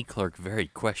make any clerk very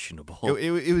questionable.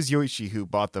 It was Yoichi who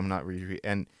bought them, not Ryuji.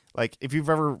 And like, if you've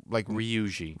ever like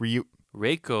Ryuji. Ryu,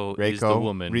 Reiko is the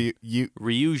woman. Ryu,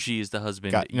 Ryuji is the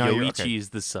husband. You're Yoichi okay. is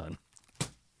the son.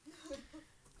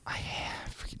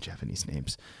 freaking Japanese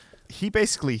names. He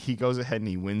goes ahead and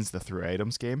he wins the 3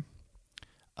 items game.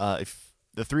 If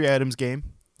the 3 items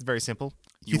game, it's very simple.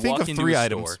 You think walk of into 3 a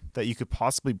items store. that you could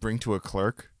possibly bring to a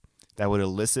clerk that would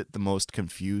elicit the most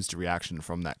confused reaction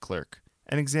from that clerk.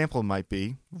 An example might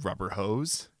be rubber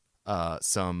hose,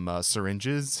 some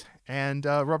syringes, and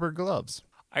rubber gloves.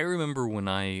 I remember when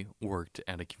I worked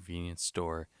at a convenience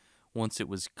store, once it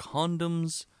was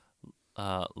condoms,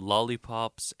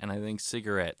 lollipops, and I think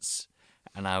cigarettes.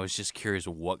 And I was just curious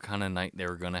what kind of night they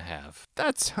were going to have.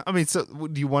 So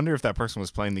do you wonder if that person was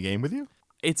playing the game with you?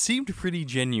 It seemed pretty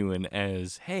genuine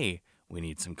as, hey, we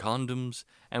need some condoms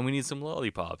and we need some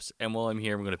lollipops. And while I'm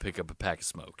here, I'm going to pick up a pack of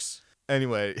smokes.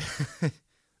 Anyway,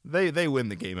 they win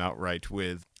the game outright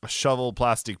with a shovel,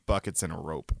 plastic buckets, and a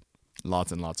rope.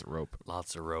 Lots and lots of rope.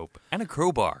 Lots of rope. And a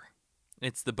crowbar.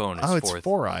 It's the bonus. Oh, it's fourth.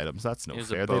 4 items. That's no It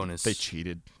was a fair. bonus. They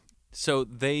cheated. So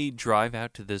they drive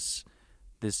out to this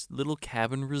little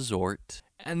cabin resort,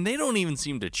 and they don't even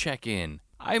seem to check in.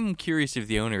 I'm curious if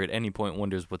the owner at any point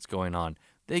wonders what's going on.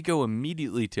 They go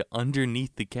immediately to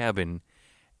underneath the cabin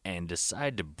and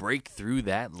decide to break through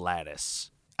that lattice.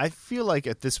 I feel like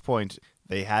at this point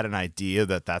they had an idea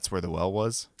that that's where the well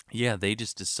was. Yeah, they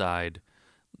just decide,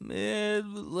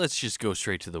 let's just go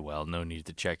straight to the well. No need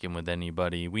to check in with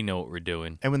anybody. We know what we're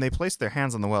doing. And when they place their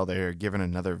hands on the well, they're given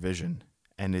another vision,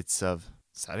 and it's of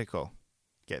Sadako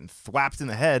getting thwapped in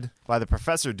the head by the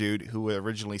professor dude who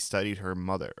originally studied her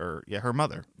mother. Her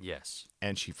mother. Yes.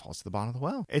 And she falls to the bottom of the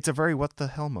well. It's a very what the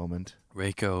hell moment.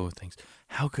 Reiko thinks,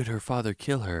 how could her father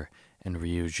kill her? And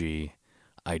Ryuji,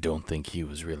 I don't think he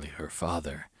was really her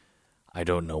father. I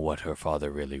don't know what her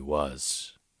father really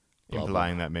was. Blah,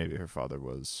 Implying blah. that maybe her father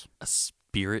was A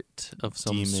spirit of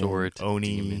some Demon, sort.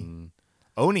 Oni. Demon.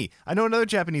 Oni. I know another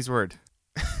Japanese word.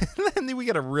 And then we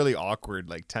get a really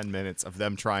awkward 10 minutes of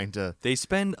them trying to... They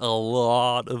spend a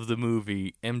lot of the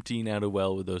movie emptying out a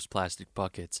well with those plastic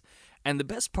buckets. And the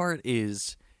best part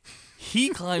is he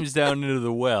climbs down into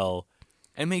the well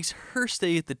and makes her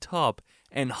stay at the top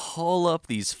and haul up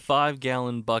these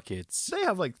 5-gallon buckets. They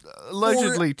have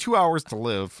allegedly 2 hours to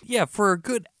live. Yeah, for a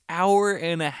good hour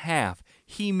and a half,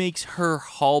 he makes her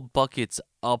haul buckets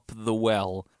up the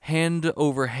well, hand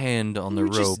over hand on the We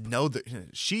rope. just know that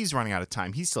she's running out of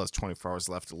time. He still has 24 hours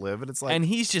left to live, and it's like... And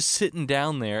he's just sitting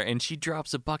down there, and she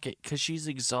drops a bucket because she's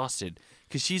exhausted,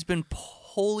 because she's been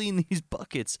pulling these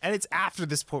buckets. And it's after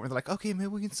this point where they're like, okay, maybe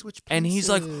we can switch places. And he's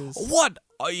like, what?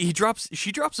 She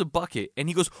drops a bucket, and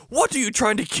he goes, what, are you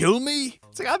trying to kill me?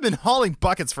 It's like, I've been hauling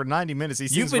buckets for 90 minutes. He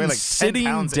You've seems to been weigh 10 sitting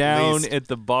pounds down at at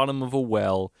the bottom of a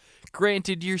well.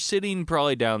 Granted, you're sitting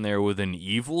probably down there with an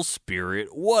evil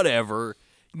spirit, whatever.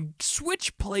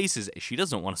 Switch places. She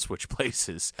doesn't want to switch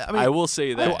places. I mean, I will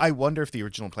say that. I wonder if the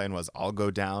original plan was, I'll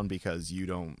go down because you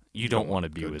don't want to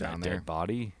be with down that there. dead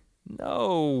body.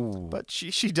 No. But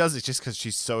she does it just because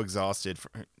she's so exhausted.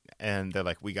 And they're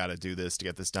like, we got to do this to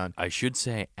get this done. I should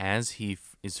say, as he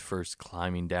is first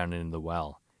climbing down into the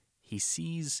well, he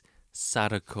sees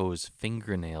Sadako's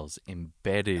fingernails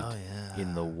embedded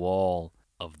in the wall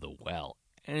of the well.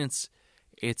 And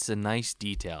it's a nice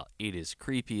detail. It is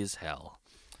creepy as hell.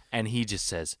 And he just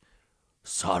says,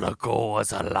 Sadako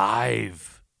was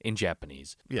alive in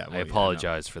Japanese. Yeah, I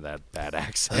apologize for that bad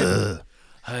accent.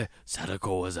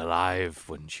 Sadako was alive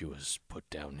when she was put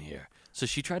down here. So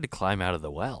she tried to climb out of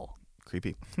the well.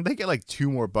 Creepy. They get 2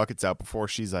 more buckets out before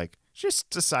she just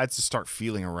decides to start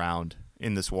feeling around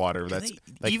in this water that's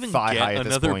even thigh get high at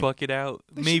this another point. bucket out.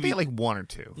 They Maybe should be 1 or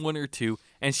 2. 1 or 2.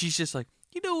 And she's just like,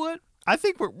 you know what? I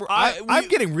think I'm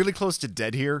getting really close to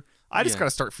dead here. I just got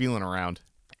to start feeling around.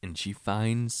 And she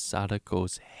finds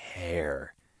Sadako's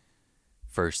hair.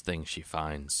 First thing she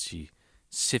finds,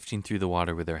 sifting through the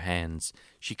water with her hands,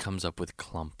 she comes up with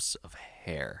clumps of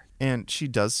hair. And she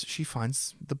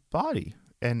finds the body.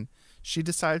 And she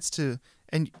decides to,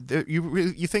 and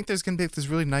you think there's going to be this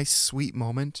really nice, sweet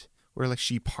moment where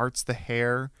she parts the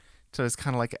hair. So it's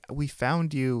kind of like, we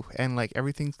found you, and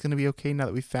everything's going to be okay now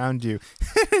that we found you.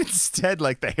 Instead,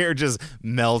 the hair just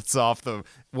melts off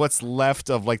what's left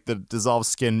of the dissolved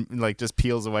skin, just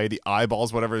peels away. The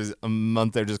eyeballs, whatever is a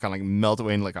month there, just kind of melt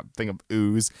away in a thing of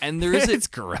ooze. And there is it's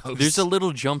gross. There's a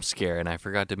little jump scare, and I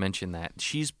forgot to mention that.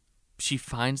 She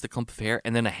finds the clump of hair,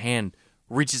 and then a hand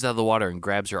reaches out of the water and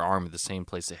grabs her arm at the same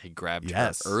place that had grabbed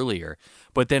her earlier.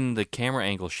 But then the camera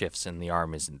angle shifts, and the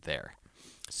arm isn't there.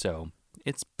 So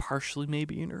it's partially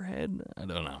maybe in her head. I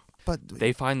don't know. But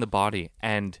they find the body,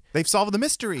 and they've solved the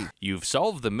mystery. You've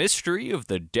solved the mystery of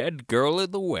the dead girl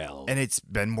in the well. And it's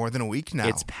been more than a week now.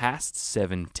 It's past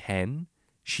 7:10.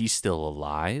 She's still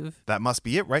alive. That must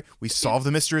be it, right? We solved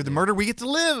the mystery of the murder. We get to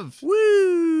live.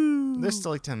 Woo! There's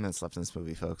still 10 minutes left in this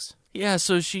movie, folks. Yeah,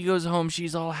 so she goes home.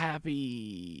 She's all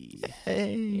happy.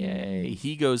 Hey. Yay.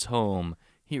 He goes home.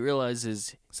 He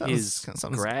realizes his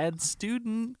grad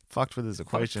student fucked with his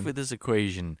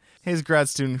equation. His grad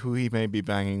student who he may be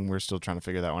banging, we're still trying to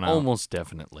figure that one out. Almost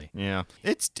definitely. Yeah.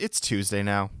 It's Tuesday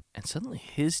now. And suddenly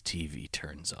his TV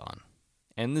turns on.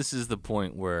 And this is the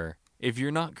point where if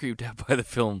you're not creeped out by the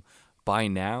film by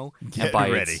now, get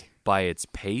ready. By its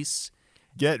pace,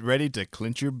 get ready to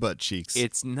clench your butt cheeks.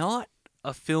 It's not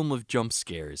a film of jump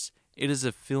scares. It is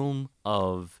a film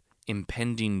of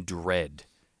impending dread.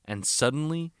 And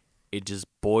suddenly, it just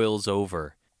boils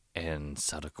over, and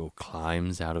Sadako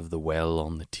climbs out of the well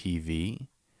on the TV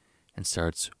and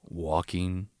starts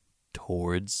walking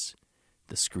towards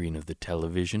the screen of the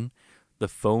television. The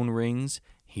phone rings.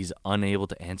 He's unable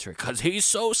to answer it because he's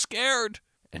so scared.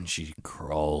 And she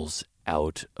crawls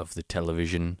out of the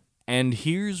television. And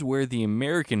here's where the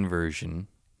American version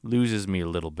loses me a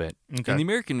little bit. Okay. In the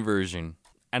American version,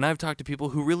 and I've talked to people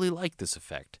who really like this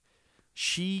effect,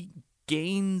 she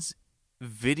gains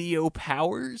video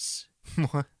powers.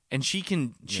 What? And she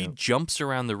jumps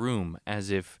around the room as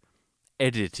if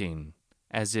editing,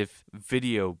 as if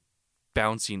video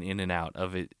bouncing in and out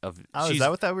of it. Is that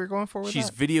what we were going for with she's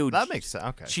that? video. That makes sense.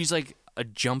 Okay. She's like a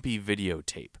jumpy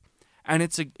videotape. And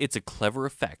it's a clever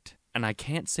effect. And I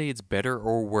can't say it's better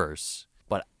or worse,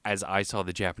 but as I saw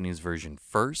the Japanese version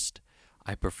first,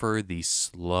 I prefer the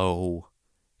slow,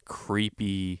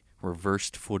 creepy,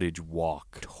 reversed footage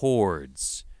walk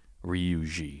towards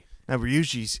Ryuji. Now,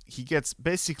 Ryuji, he gets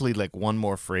basically like one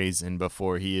more phrase in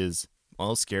before he is,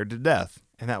 well, scared to death.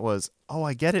 And that was, oh,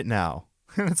 I get it now.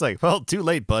 And it's like, well, too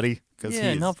late, buddy.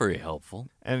 Yeah, not very helpful.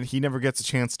 And he never gets a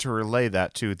chance to relay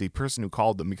that to the person who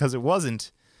called them, because it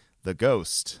wasn't the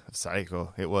ghost of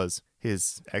Saiko. It was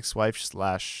his ex-wife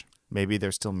 / maybe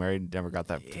they're still married, never got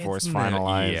that divorce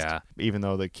finalized. Yeah. Even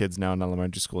though the kid's now in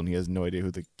elementary school and he has no idea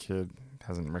who the kid,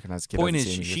 hasn't recognized the kid. Point is,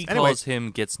 she calls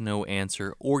him, gets no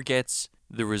answer, or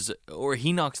or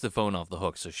he knocks the phone off the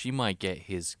hook, so she might get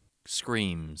his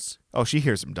screams. Oh, she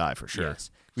hears him die for sure.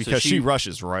 Yes. Because she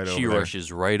rushes right over. She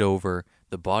rushes right over.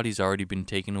 The body's already been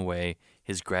taken away.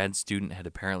 His grad student had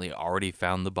apparently already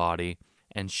found the body,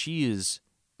 and she is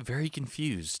very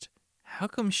confused. How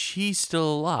come she's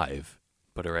still alive,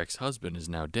 but her ex-husband is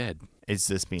now dead? Does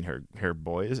this mean her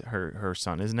boy her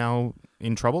son is now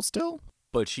in trouble still?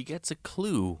 But she gets a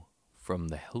clue from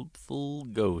the helpful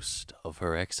ghost of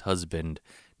her ex-husband,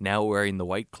 now wearing the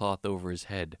white cloth over his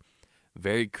head,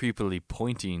 very creepily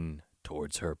pointing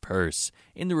towards her purse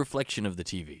in the reflection of the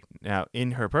TV. Now,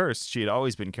 in her purse, she had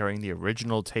always been carrying the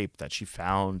original tape that she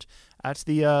found at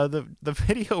the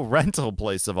video rental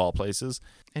place of all places,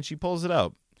 and she pulls it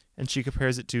out, and she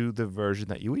compares it to the version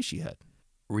that Yuichi had.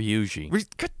 Ryuji.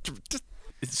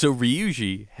 So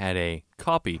Ryuji had a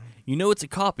copy. You know it's a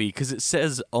copy because it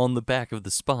says on the back of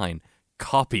the spine,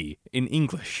 copy in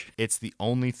English. It's the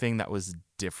only thing that was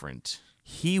different.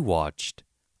 He watched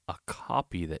a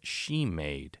copy that she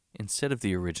made instead of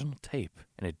the original tape,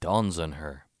 and it dawns on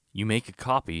her. You make a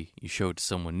copy, you show it to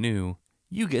someone new,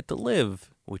 you get to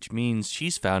live, which means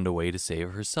she's found a way to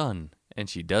save her son. And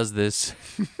she does this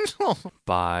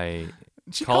by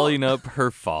calling up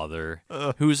her father,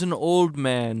 who's an old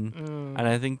man, and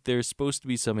I think there's supposed to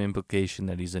be some implication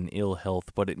that he's in ill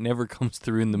health, but it never comes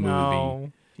through in the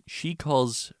movie. She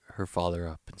calls her father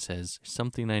up and says,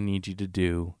 something I need you to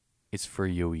do. It's for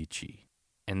Yoichi.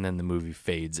 And then the movie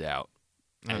fades out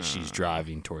as she's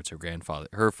driving towards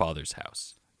her father's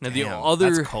house. Now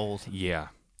that's cold. Yeah.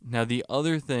 Now the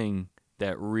other thing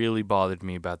that really bothered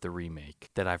me about the remake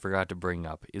that I forgot to bring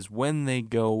up is when they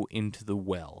go into the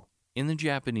well. In the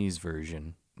Japanese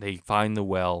version, they find the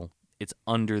well, it's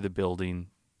under the building,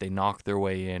 they knock their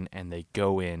way in, and they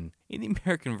go in. In the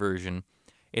American version,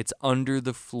 it's under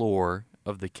the floor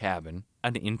of the cabin.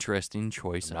 An interesting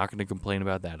choice. I'm not going to complain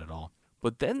about that at all.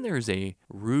 But then there's a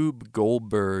Rube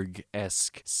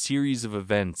Goldberg-esque series of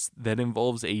events that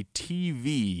involves a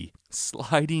TV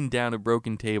sliding down a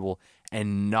broken table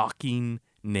and knocking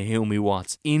Naomi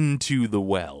Watts into the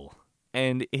well.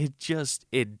 And it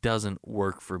doesn't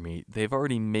work for me. They've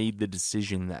already made the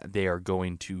decision that they are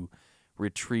going to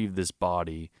retrieve this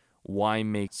body. Why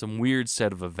make some weird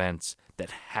set of events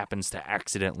that happens to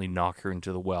accidentally knock her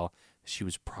into the well she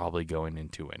was probably going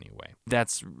into anyway?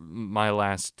 That's my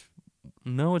last...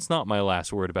 No, it's not my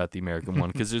last word about the American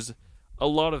one, because there's a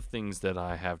lot of things that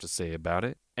I have to say about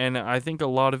it. And I think a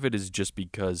lot of it is just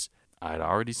because I'd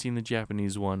already seen the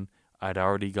Japanese one. I'd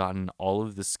already gotten all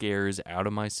of the scares out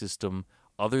of my system,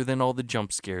 other than all the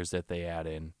jump scares that they add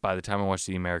in by the time I watched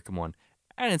the American one.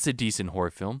 And it's a decent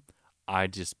horror film. I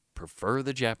just prefer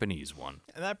the Japanese one.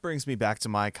 And that brings me back to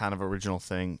my kind of original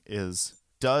thing is...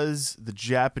 Does the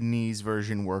Japanese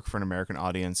version work for an American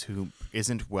audience who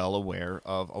isn't well aware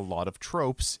of a lot of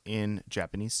tropes in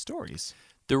Japanese stories?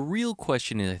 The real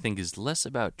question, I think, is less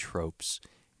about tropes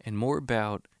and more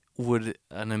about would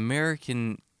an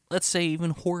American, let's say even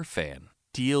horror fan,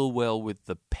 deal well with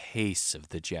the pace of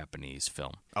the Japanese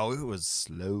film? Oh, it was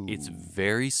slow. It's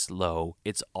very slow.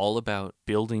 It's all about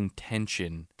building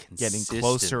tension consistently. Getting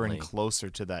closer and closer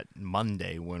to that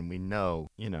Monday when we know,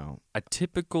 A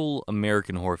typical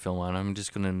American horror film, and I'm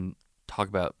just going to talk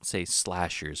about, say,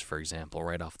 slashers, for example,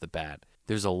 right off the bat.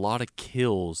 There's a lot of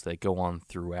kills that go on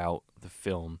throughout the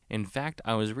film. In fact,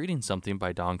 I was reading something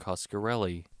by Don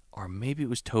Coscarelli, or maybe it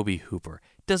was Tobe Hooper.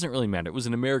 It doesn't really matter. It was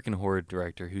an American horror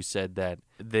director who said that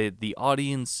the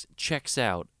audience checks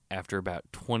out after about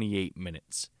 28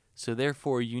 minutes. So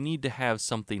therefore, you need to have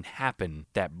something happen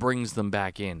that brings them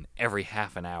back in every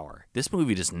half an hour. This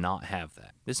movie does not have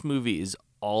that. This movie is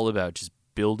all about just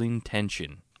building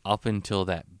tension up until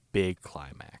that big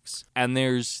climax. And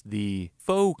there's the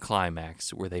faux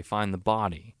climax where they find the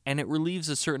body, and it relieves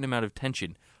a certain amount of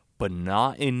tension, but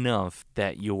not enough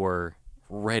that you're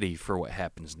ready for what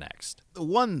happens next. The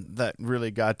one that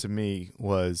really got to me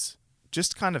was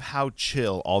just kind of how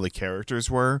chill all the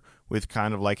characters were, with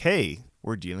kind of like, hey,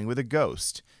 we're dealing with a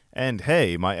ghost, and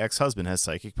hey, my ex-husband has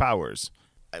psychic powers.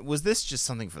 Was this just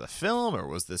something for the film, or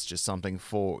was this just something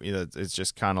for, it's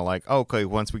just kind of like, okay,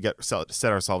 once we get set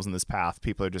ourselves in this path,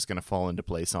 people are just going to fall into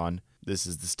place on, this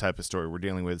is this type of story we're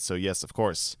dealing with, so yes, of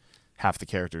course, half the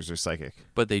characters are psychic.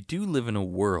 But they do live in a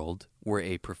world where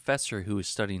a professor who is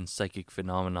studying psychic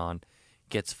phenomenon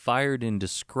gets fired in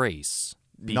disgrace.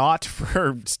 Not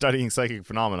for studying psychic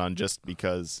phenomenon, just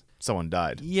because someone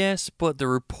died. Yes, but the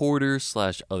reporter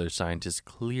 / other scientists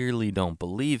clearly don't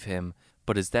believe him.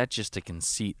 But is that just a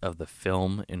conceit of the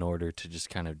film in order to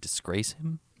just kind of disgrace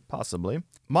him? Possibly.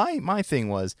 My thing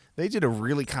was, they did a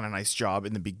really kind of nice job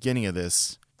in the beginning of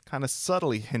this, kind of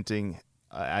subtly hinting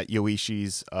at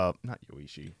Ryushi's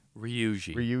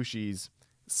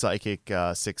psychic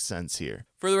sixth sense here.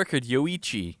 For the record,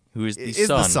 Yoichi, who is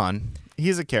the son.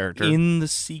 He's a character. In the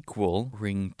sequel,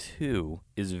 Ring 2,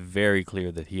 is very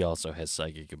clear that he also has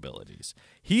psychic abilities.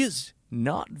 He is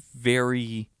not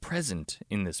very present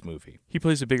in this movie. He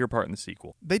plays a bigger part in the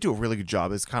sequel. They do a really good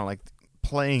job. It's kind of like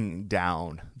playing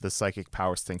down the psychic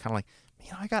powers thing. Kind of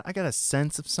like, I got a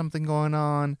sense of something going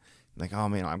on. Like, oh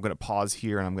man, I'm going to pause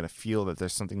here and I'm going to feel that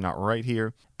there's something not right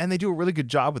here. And they do a really good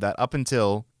job with that up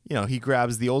until, he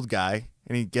grabs the old guy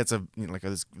and he gets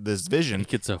this vision. He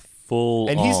gets a full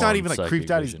and he's not even like creeped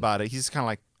out vision. about it. He's just kind of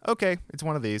like, okay, it's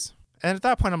one of these. And at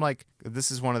that point, I'm like,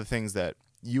 this is one of the things that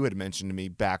you had mentioned to me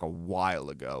back a while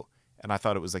ago. And I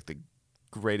thought it was like the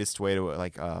greatest way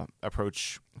to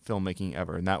approach filmmaking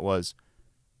ever. And that was,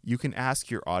 you can ask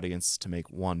your audience to make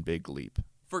one big leap.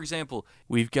 For example,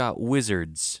 we've got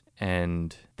wizards,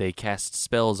 and they cast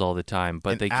spells all the time.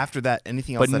 But after that,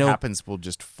 anything else that happens will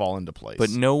just fall into place.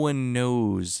 But no one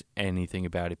knows anything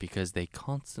about it because they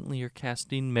constantly are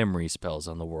casting memory spells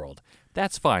on the world.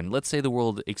 That's fine. Let's say the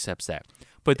world accepts that.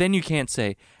 But then you can't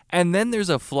say, and then there's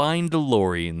a flying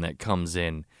DeLorean that comes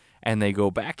in, and they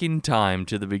go back in time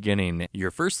to the beginning.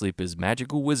 Your first leap is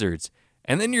magical wizards.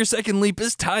 And then your second leap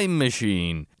is time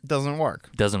machine. Doesn't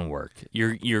work. Doesn't work.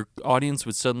 Your audience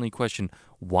would suddenly question,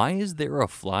 why is there a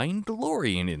flying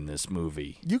DeLorean in this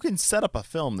movie? You can set up a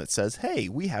film that says, hey,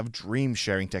 we have dream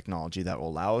sharing technology that will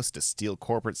allow us to steal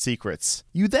corporate secrets.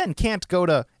 You then can't go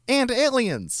to, and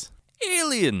aliens.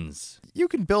 Aliens! You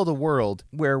can build a world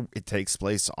where it takes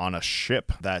place on a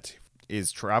ship that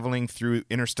is traveling through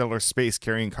interstellar space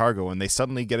carrying cargo, and they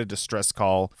suddenly get a distress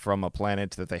call from a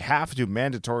planet that they have to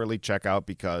mandatorily check out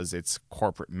because it's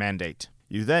corporate mandate.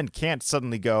 You then can't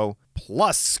suddenly go,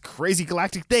 plus crazy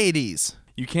galactic deities.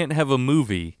 You can't have a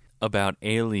movie about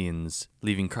aliens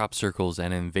leaving crop circles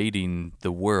and invading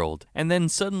the world, and then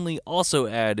suddenly also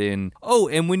add in, oh,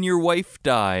 and when your wife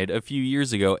died a few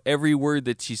years ago, every word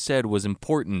that she said was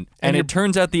important, and it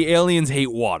turns out the aliens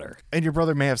hate water. And your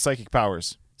brother may have psychic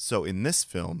powers. So in this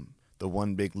film, the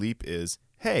one big leap is,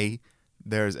 hey,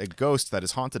 there's a ghost that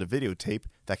has haunted a videotape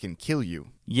that can kill you.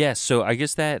 Yes, so I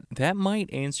guess that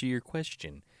might answer your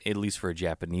question, at least for a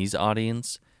Japanese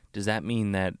audience. Does that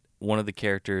mean that one of the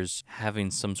characters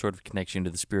having some sort of connection to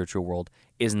the spiritual world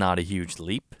is not a huge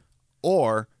leap?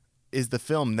 Or is the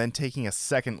film then taking a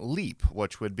second leap,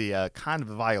 which would be a kind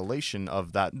of a violation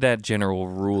of that general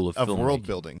rule of world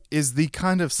building? Is the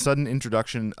kind of sudden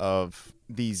introduction of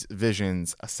these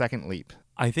visions a second leap?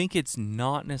 I think it's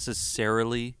not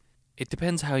necessarily. It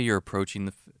depends how you're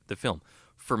approaching the film.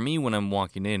 For me, when I'm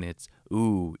walking in, it's,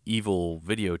 ooh, evil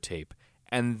videotape.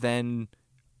 And then,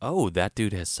 oh, that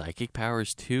dude has psychic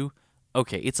powers too?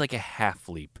 Okay, it's like a half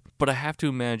leap. But I have to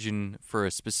imagine for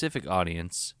a specific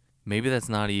audience, maybe that's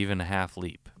not even a half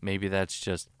leap. Maybe that's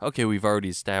just, okay, we've already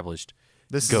established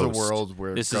this Ghost. Is a world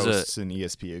where ghosts and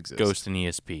ESP exist. Ghost and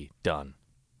ESP, done.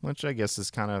 Which I guess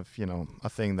is kind of, a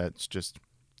thing that's just,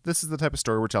 this is the type of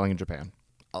story we're telling in Japan.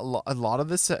 A lot of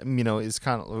this, is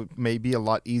kind of maybe a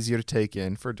lot easier to take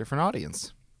in for a different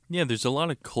audience. Yeah, there's a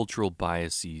lot of cultural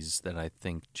biases that I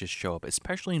think just show up,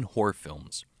 especially in horror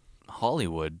films.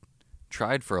 Hollywood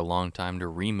tried for a long time to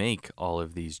remake all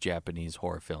of these Japanese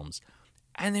horror films,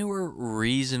 and they were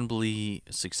reasonably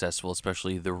successful,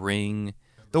 especially The Ring.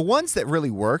 The ones that really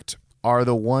worked are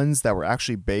the ones that were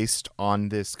actually based on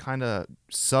this kind of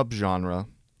subgenre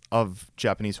of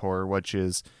Japanese horror, which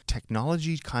is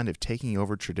technology kind of taking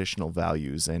over traditional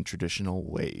values and traditional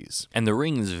ways. And The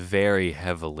Ring is very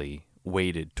heavily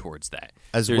weighted towards that.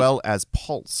 As well as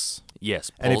Pulse. Yes,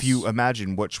 Pulse. And if you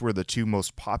imagine which were the two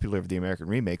most popular of the American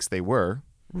remakes, they were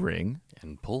Ring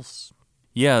and Pulse.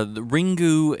 Yeah, the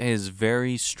Ringu is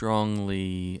very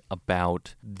strongly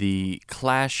about the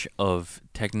clash of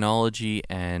technology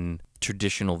and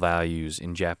traditional values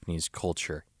in Japanese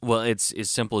culture. Well, it's as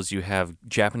simple as you have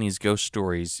Japanese ghost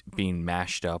stories being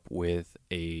mashed up with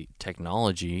a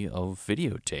technology of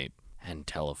videotape and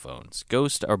telephones.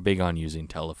 Ghosts are big on using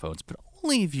telephones, but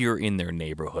only if you're in their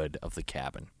neighborhood of the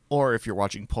cabin. Or if you're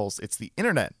watching Pulse, it's the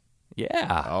internet.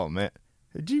 Yeah. Oh, man.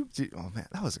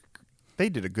 They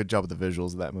did a good job with the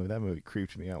visuals of that movie. That movie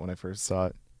creeped me out when I first saw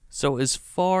it. So as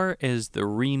far as the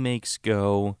remakes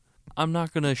go, I'm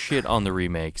not going to shit on the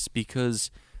remakes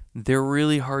because they're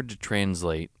really hard to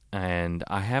translate, and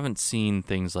I haven't seen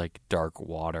things like Dark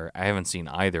Water. I haven't seen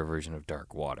either version of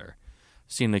Dark Water.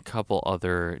 I've seen a couple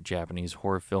other Japanese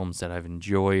horror films that I've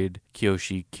enjoyed.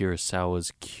 Kiyoshi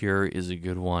Kurosawa's Cure is a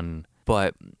good one.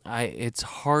 But it's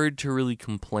hard to really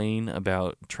complain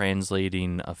about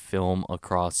translating a film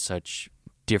across such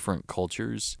different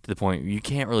cultures to the point where you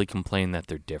can't really complain that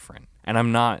they're different. And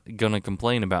I'm not going to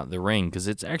complain about The Ring because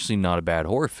it's actually not a bad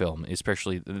horror film,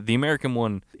 especially the American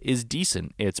one is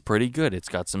decent. It's pretty good. It's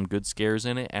got some good scares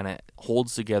in it, and it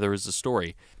holds together as a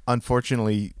story.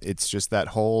 Unfortunately, it's just that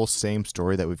whole same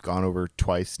story that we've gone over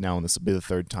twice now, and this will be the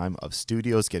third time, of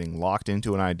studios getting locked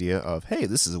into an idea of, hey,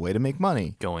 this is a way to make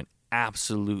money. Going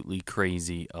absolutely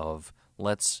crazy of,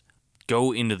 let's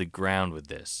go into the ground with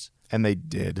this. And they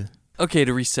did. Okay,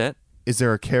 to reset. Is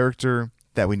there a character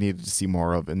that we needed to see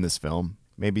more of in this film?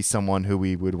 Maybe someone who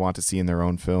we would want to see in their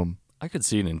own film? I could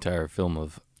see an entire film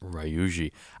of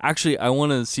Ryuji. Actually, I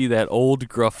want to see that old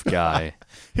gruff guy.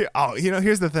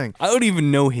 Here's the thing. I don't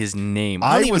even know his name.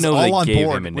 I don't even know all on they gave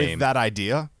board him a with name. that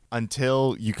idea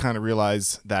until you kind of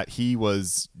realize that he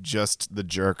was just the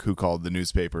jerk who called the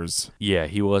newspapers. Yeah,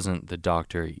 he wasn't the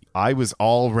doctor. I was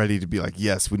all ready to be like,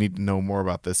 yes, we need to know more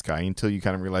about this guy, until you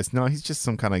kind of realize, no, he's just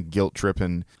some kind of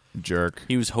guilt-tripping jerk.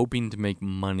 He was hoping to make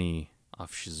money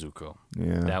off Shizuko.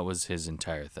 Yeah. That was his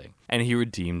entire thing. And he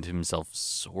redeemed himself,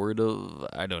 sort of.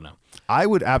 I don't know. I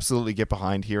would absolutely get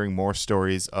behind hearing more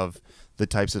stories of the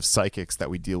types of psychics that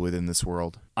we deal with in this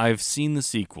world. I've seen the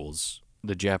sequels,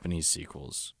 the Japanese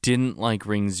sequels. Didn't like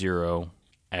Ring Zero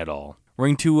at all.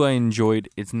 Ring 2 I enjoyed.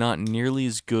 It's not nearly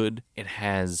as good. It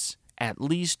has at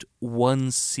least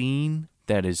one scene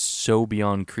that is so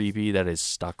beyond creepy that is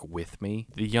stuck with me.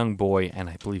 The young boy and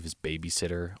I believe his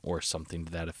babysitter or something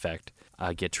to that effect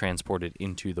get transported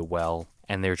into the well,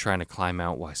 and they're trying to climb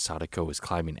out while Sadako is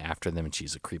climbing after them, and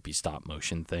she's a creepy stop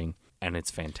motion thing, and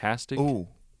it's fantastic. Oh,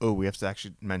 we have to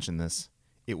actually mention this.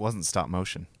 It wasn't stop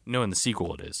motion. No, in the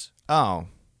sequel it is. Oh.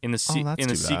 In the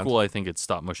sequel, I think it's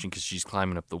stop motion because she's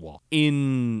climbing up the wall.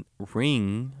 In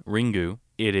Ringu,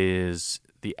 it is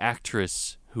the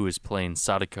actress who is playing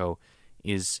Sadako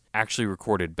is actually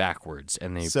recorded backwards,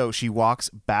 and so she walks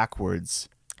backwards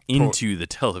into the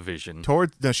television.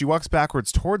 She walks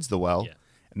backwards towards the well, yeah.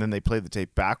 And then they play the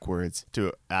tape backwards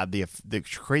to add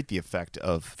create the effect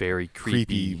of very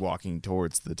creepy walking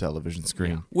towards the television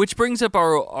screen. Yeah. Which brings up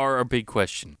our big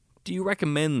question. Do you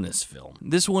recommend this film?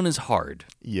 This one is hard.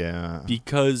 Yeah.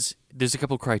 Because there's a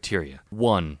couple criteria.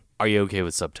 One, are you okay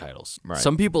with subtitles? Right.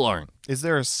 Some people aren't. Is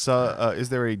there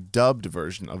a dubbed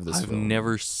version of this film? I've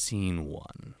never seen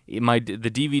one.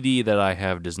 The DVD that I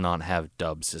have does not have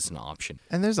dubs as an option.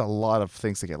 And there's a lot of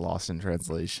things that get lost in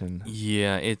translation.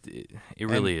 Yeah, it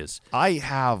really is. I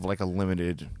have like a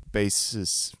limited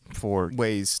basis for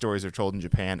ways stories are told in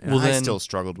Japan, and I still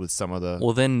struggled with some of the...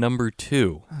 Well, then number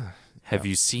 2, have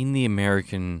you seen the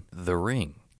American The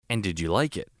Ring? And did you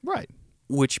like it? Right.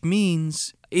 Which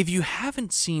means, if you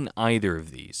haven't seen either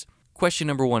of these, question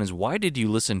number 1 is, why did you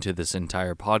listen to this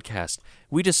entire podcast?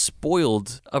 We just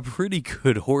spoiled a pretty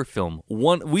good horror film.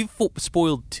 We've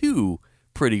spoiled 2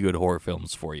 pretty good horror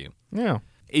films for you. Yeah.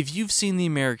 If you've seen the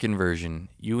American version,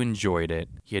 you enjoyed it,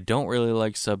 you don't really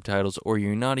like subtitles, or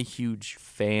you're not a huge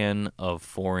fan of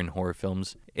foreign horror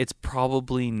films, it's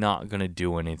probably not going to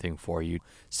do anything for you.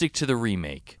 Stick to the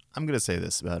remake. I'm going to say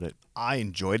this about it. I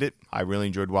enjoyed it. I really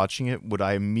enjoyed watching it. Would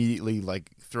I immediately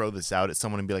throw this out at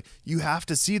someone and be like, you have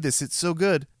to see this, it's so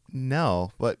good?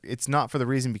 No, but it's not for the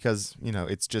reason because,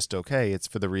 it's just okay. It's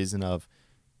for the reason of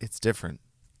it's different.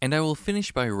 And I will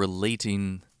finish by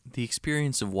relating the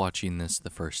experience of watching this the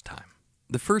first time.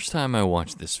 The first time I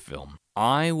watched this film,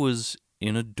 I was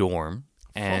in a dorm.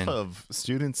 And full of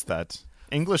students that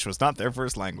English was not their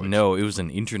first language. No, it was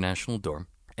an international dorm.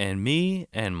 And me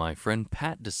and my friend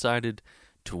Pat decided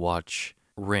to watch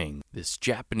Ring, this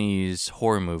Japanese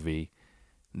horror movie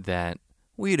that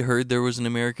we'd heard there was an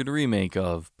American remake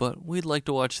of, but we'd like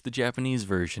to watch the Japanese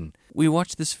version. We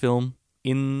watched this film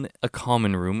in a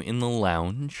common room in the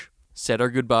lounge, said our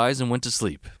goodbyes, and went to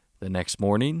sleep. The next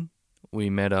morning, we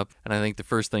met up, and I think the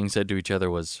first thing said to each other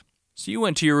was, "So you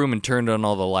went to your room and turned on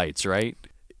all the lights, right?"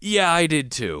 "Yeah, I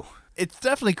did too." It's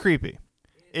definitely creepy.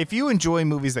 If you enjoy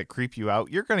movies that creep you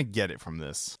out, you're going to get it from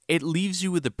this. It leaves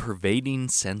you with a pervading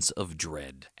sense of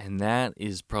dread, and that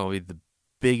is probably the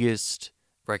biggest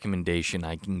recommendation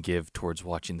I can give towards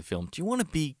watching the film. Do you want to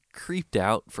be creeped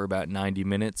out for about 90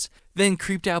 minutes, then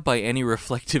creeped out by any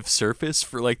reflective surface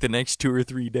for like the next 2 or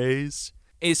 3 days?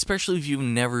 Especially if you've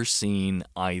never seen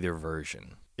either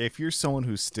version. If you're someone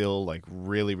who still like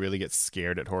really, really gets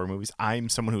scared at horror movies, I'm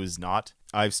someone who is not.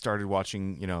 I've started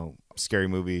watching, scary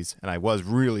movies, and I was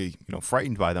really,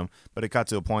 frightened by them, but it got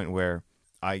to a point where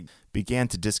I began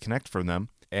to disconnect from them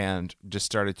and just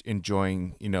started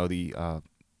enjoying,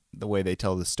 the way they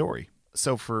tell the story.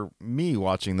 So for me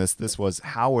watching this was,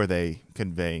 how are they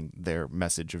conveying their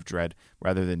message of dread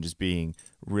rather than just being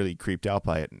really creeped out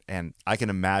by it? And I can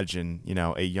imagine,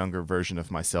 a younger version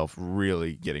of myself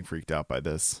really getting freaked out by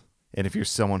this. And if you're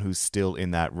someone who's still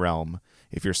in that realm,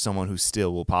 if you're someone who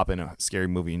still will pop in a scary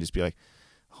movie and just be like,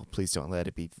 "Oh, please don't let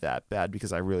it be that bad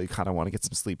because I really kind of want to get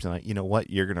some sleep tonight," you know what?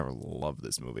 You're going to love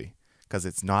this movie because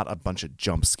it's not a bunch of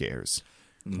jump scares.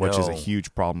 Which is a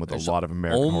huge problem with a lot of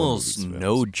American horror movies. Almost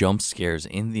no jump scares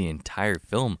in the entire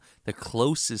film. The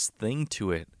closest thing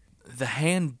to it, the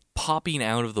hand popping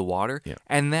out of the water,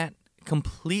 and that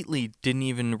completely didn't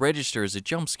even register as a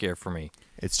jump scare for me.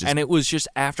 And it was just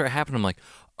after it happened, I'm like,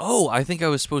 oh, I think I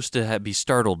was supposed to be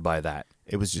startled by that.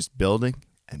 It was just building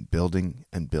and building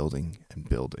and building and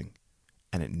building,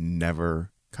 and it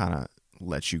never kind of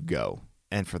lets you go.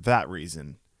 And for that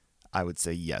reason, I would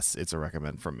say yes, it's a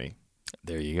recommend from me.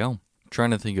 There you go.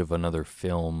 Trying to think of another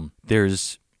film.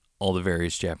 There's all the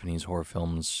various Japanese horror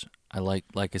films. I like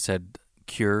I said,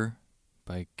 Cure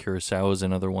by Kurosawa is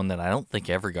another one that I don't think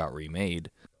ever got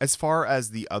remade. As far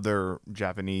as the other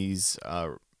Japanese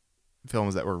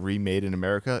films that were remade in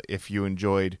America, if you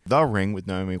enjoyed The Ring with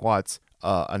Naomi Watts,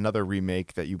 another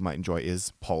remake that you might enjoy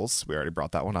is Pulse. We already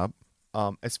brought that one up.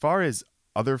 As far as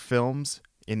other films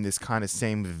in this kind of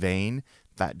same vein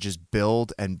that just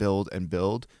build and build and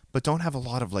build, but don't have a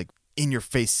lot of like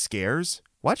in-your-face scares,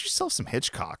 watch yourself some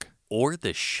Hitchcock. Or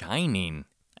The Shining.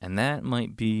 And that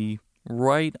might be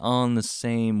right on the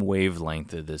same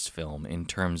wavelength of this film in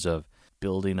terms of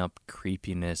building up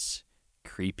creepiness.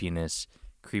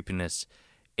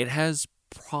 It has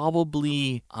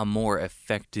probably a more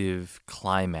effective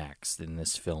climax than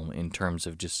this film in terms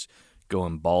of just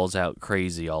going balls out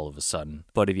crazy all of a sudden.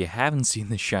 But if you haven't seen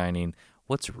The Shining,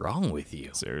 what's wrong with you?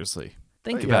 Seriously.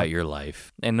 Think about your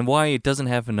life and why it doesn't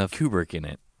have enough Kubrick in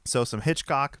it. So some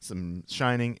Hitchcock, some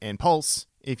Shining, and Pulse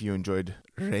if you enjoyed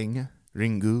Ringu.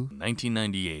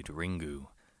 1998, Ringu.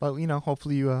 But,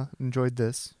 hopefully you enjoyed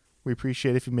this. We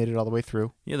appreciate it if you made it all the way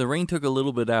through. Yeah, the rain took a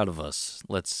little bit out of us.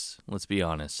 Let's be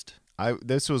honest.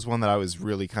 This was one that I was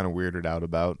really kind of weirded out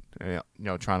about.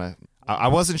 Trying to... I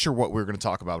wasn't sure what we were going to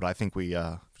talk about, but I think we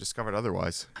discovered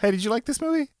otherwise. Hey, did you like this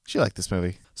movie? She liked this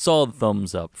movie. Solid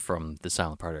thumbs up from the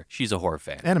silent partner. She's a horror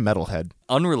fan. And a metalhead.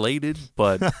 Unrelated,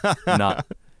 but not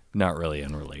really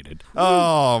unrelated.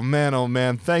 Oh,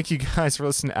 man. Thank you guys for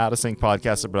listening to Out of Sync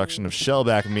Podcast, a production of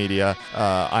Shellback Media.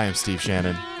 I am Steve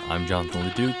Shannon. I'm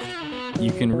Jonathan LeDuc.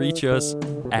 You can reach us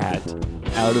at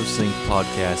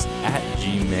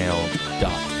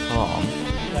outofsyncpodcast@gmail.com.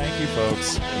 Thank you,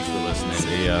 folks. Thanks for listening.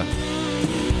 See ya.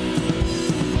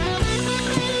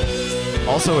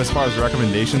 Also, as far as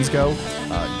recommendations go,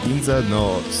 Ginza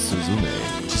no Suzume.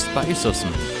 Just buy yourself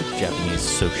some Japanese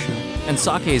soju. And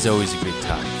sake is always a good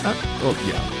time.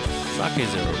 Yeah. Sake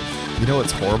is always... You know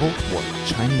what's horrible? What?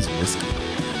 Chinese whiskey.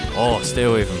 Oh, stay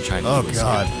away from Chinese whiskey. Oh,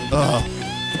 God.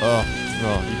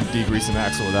 You can degrease an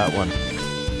axle with that one.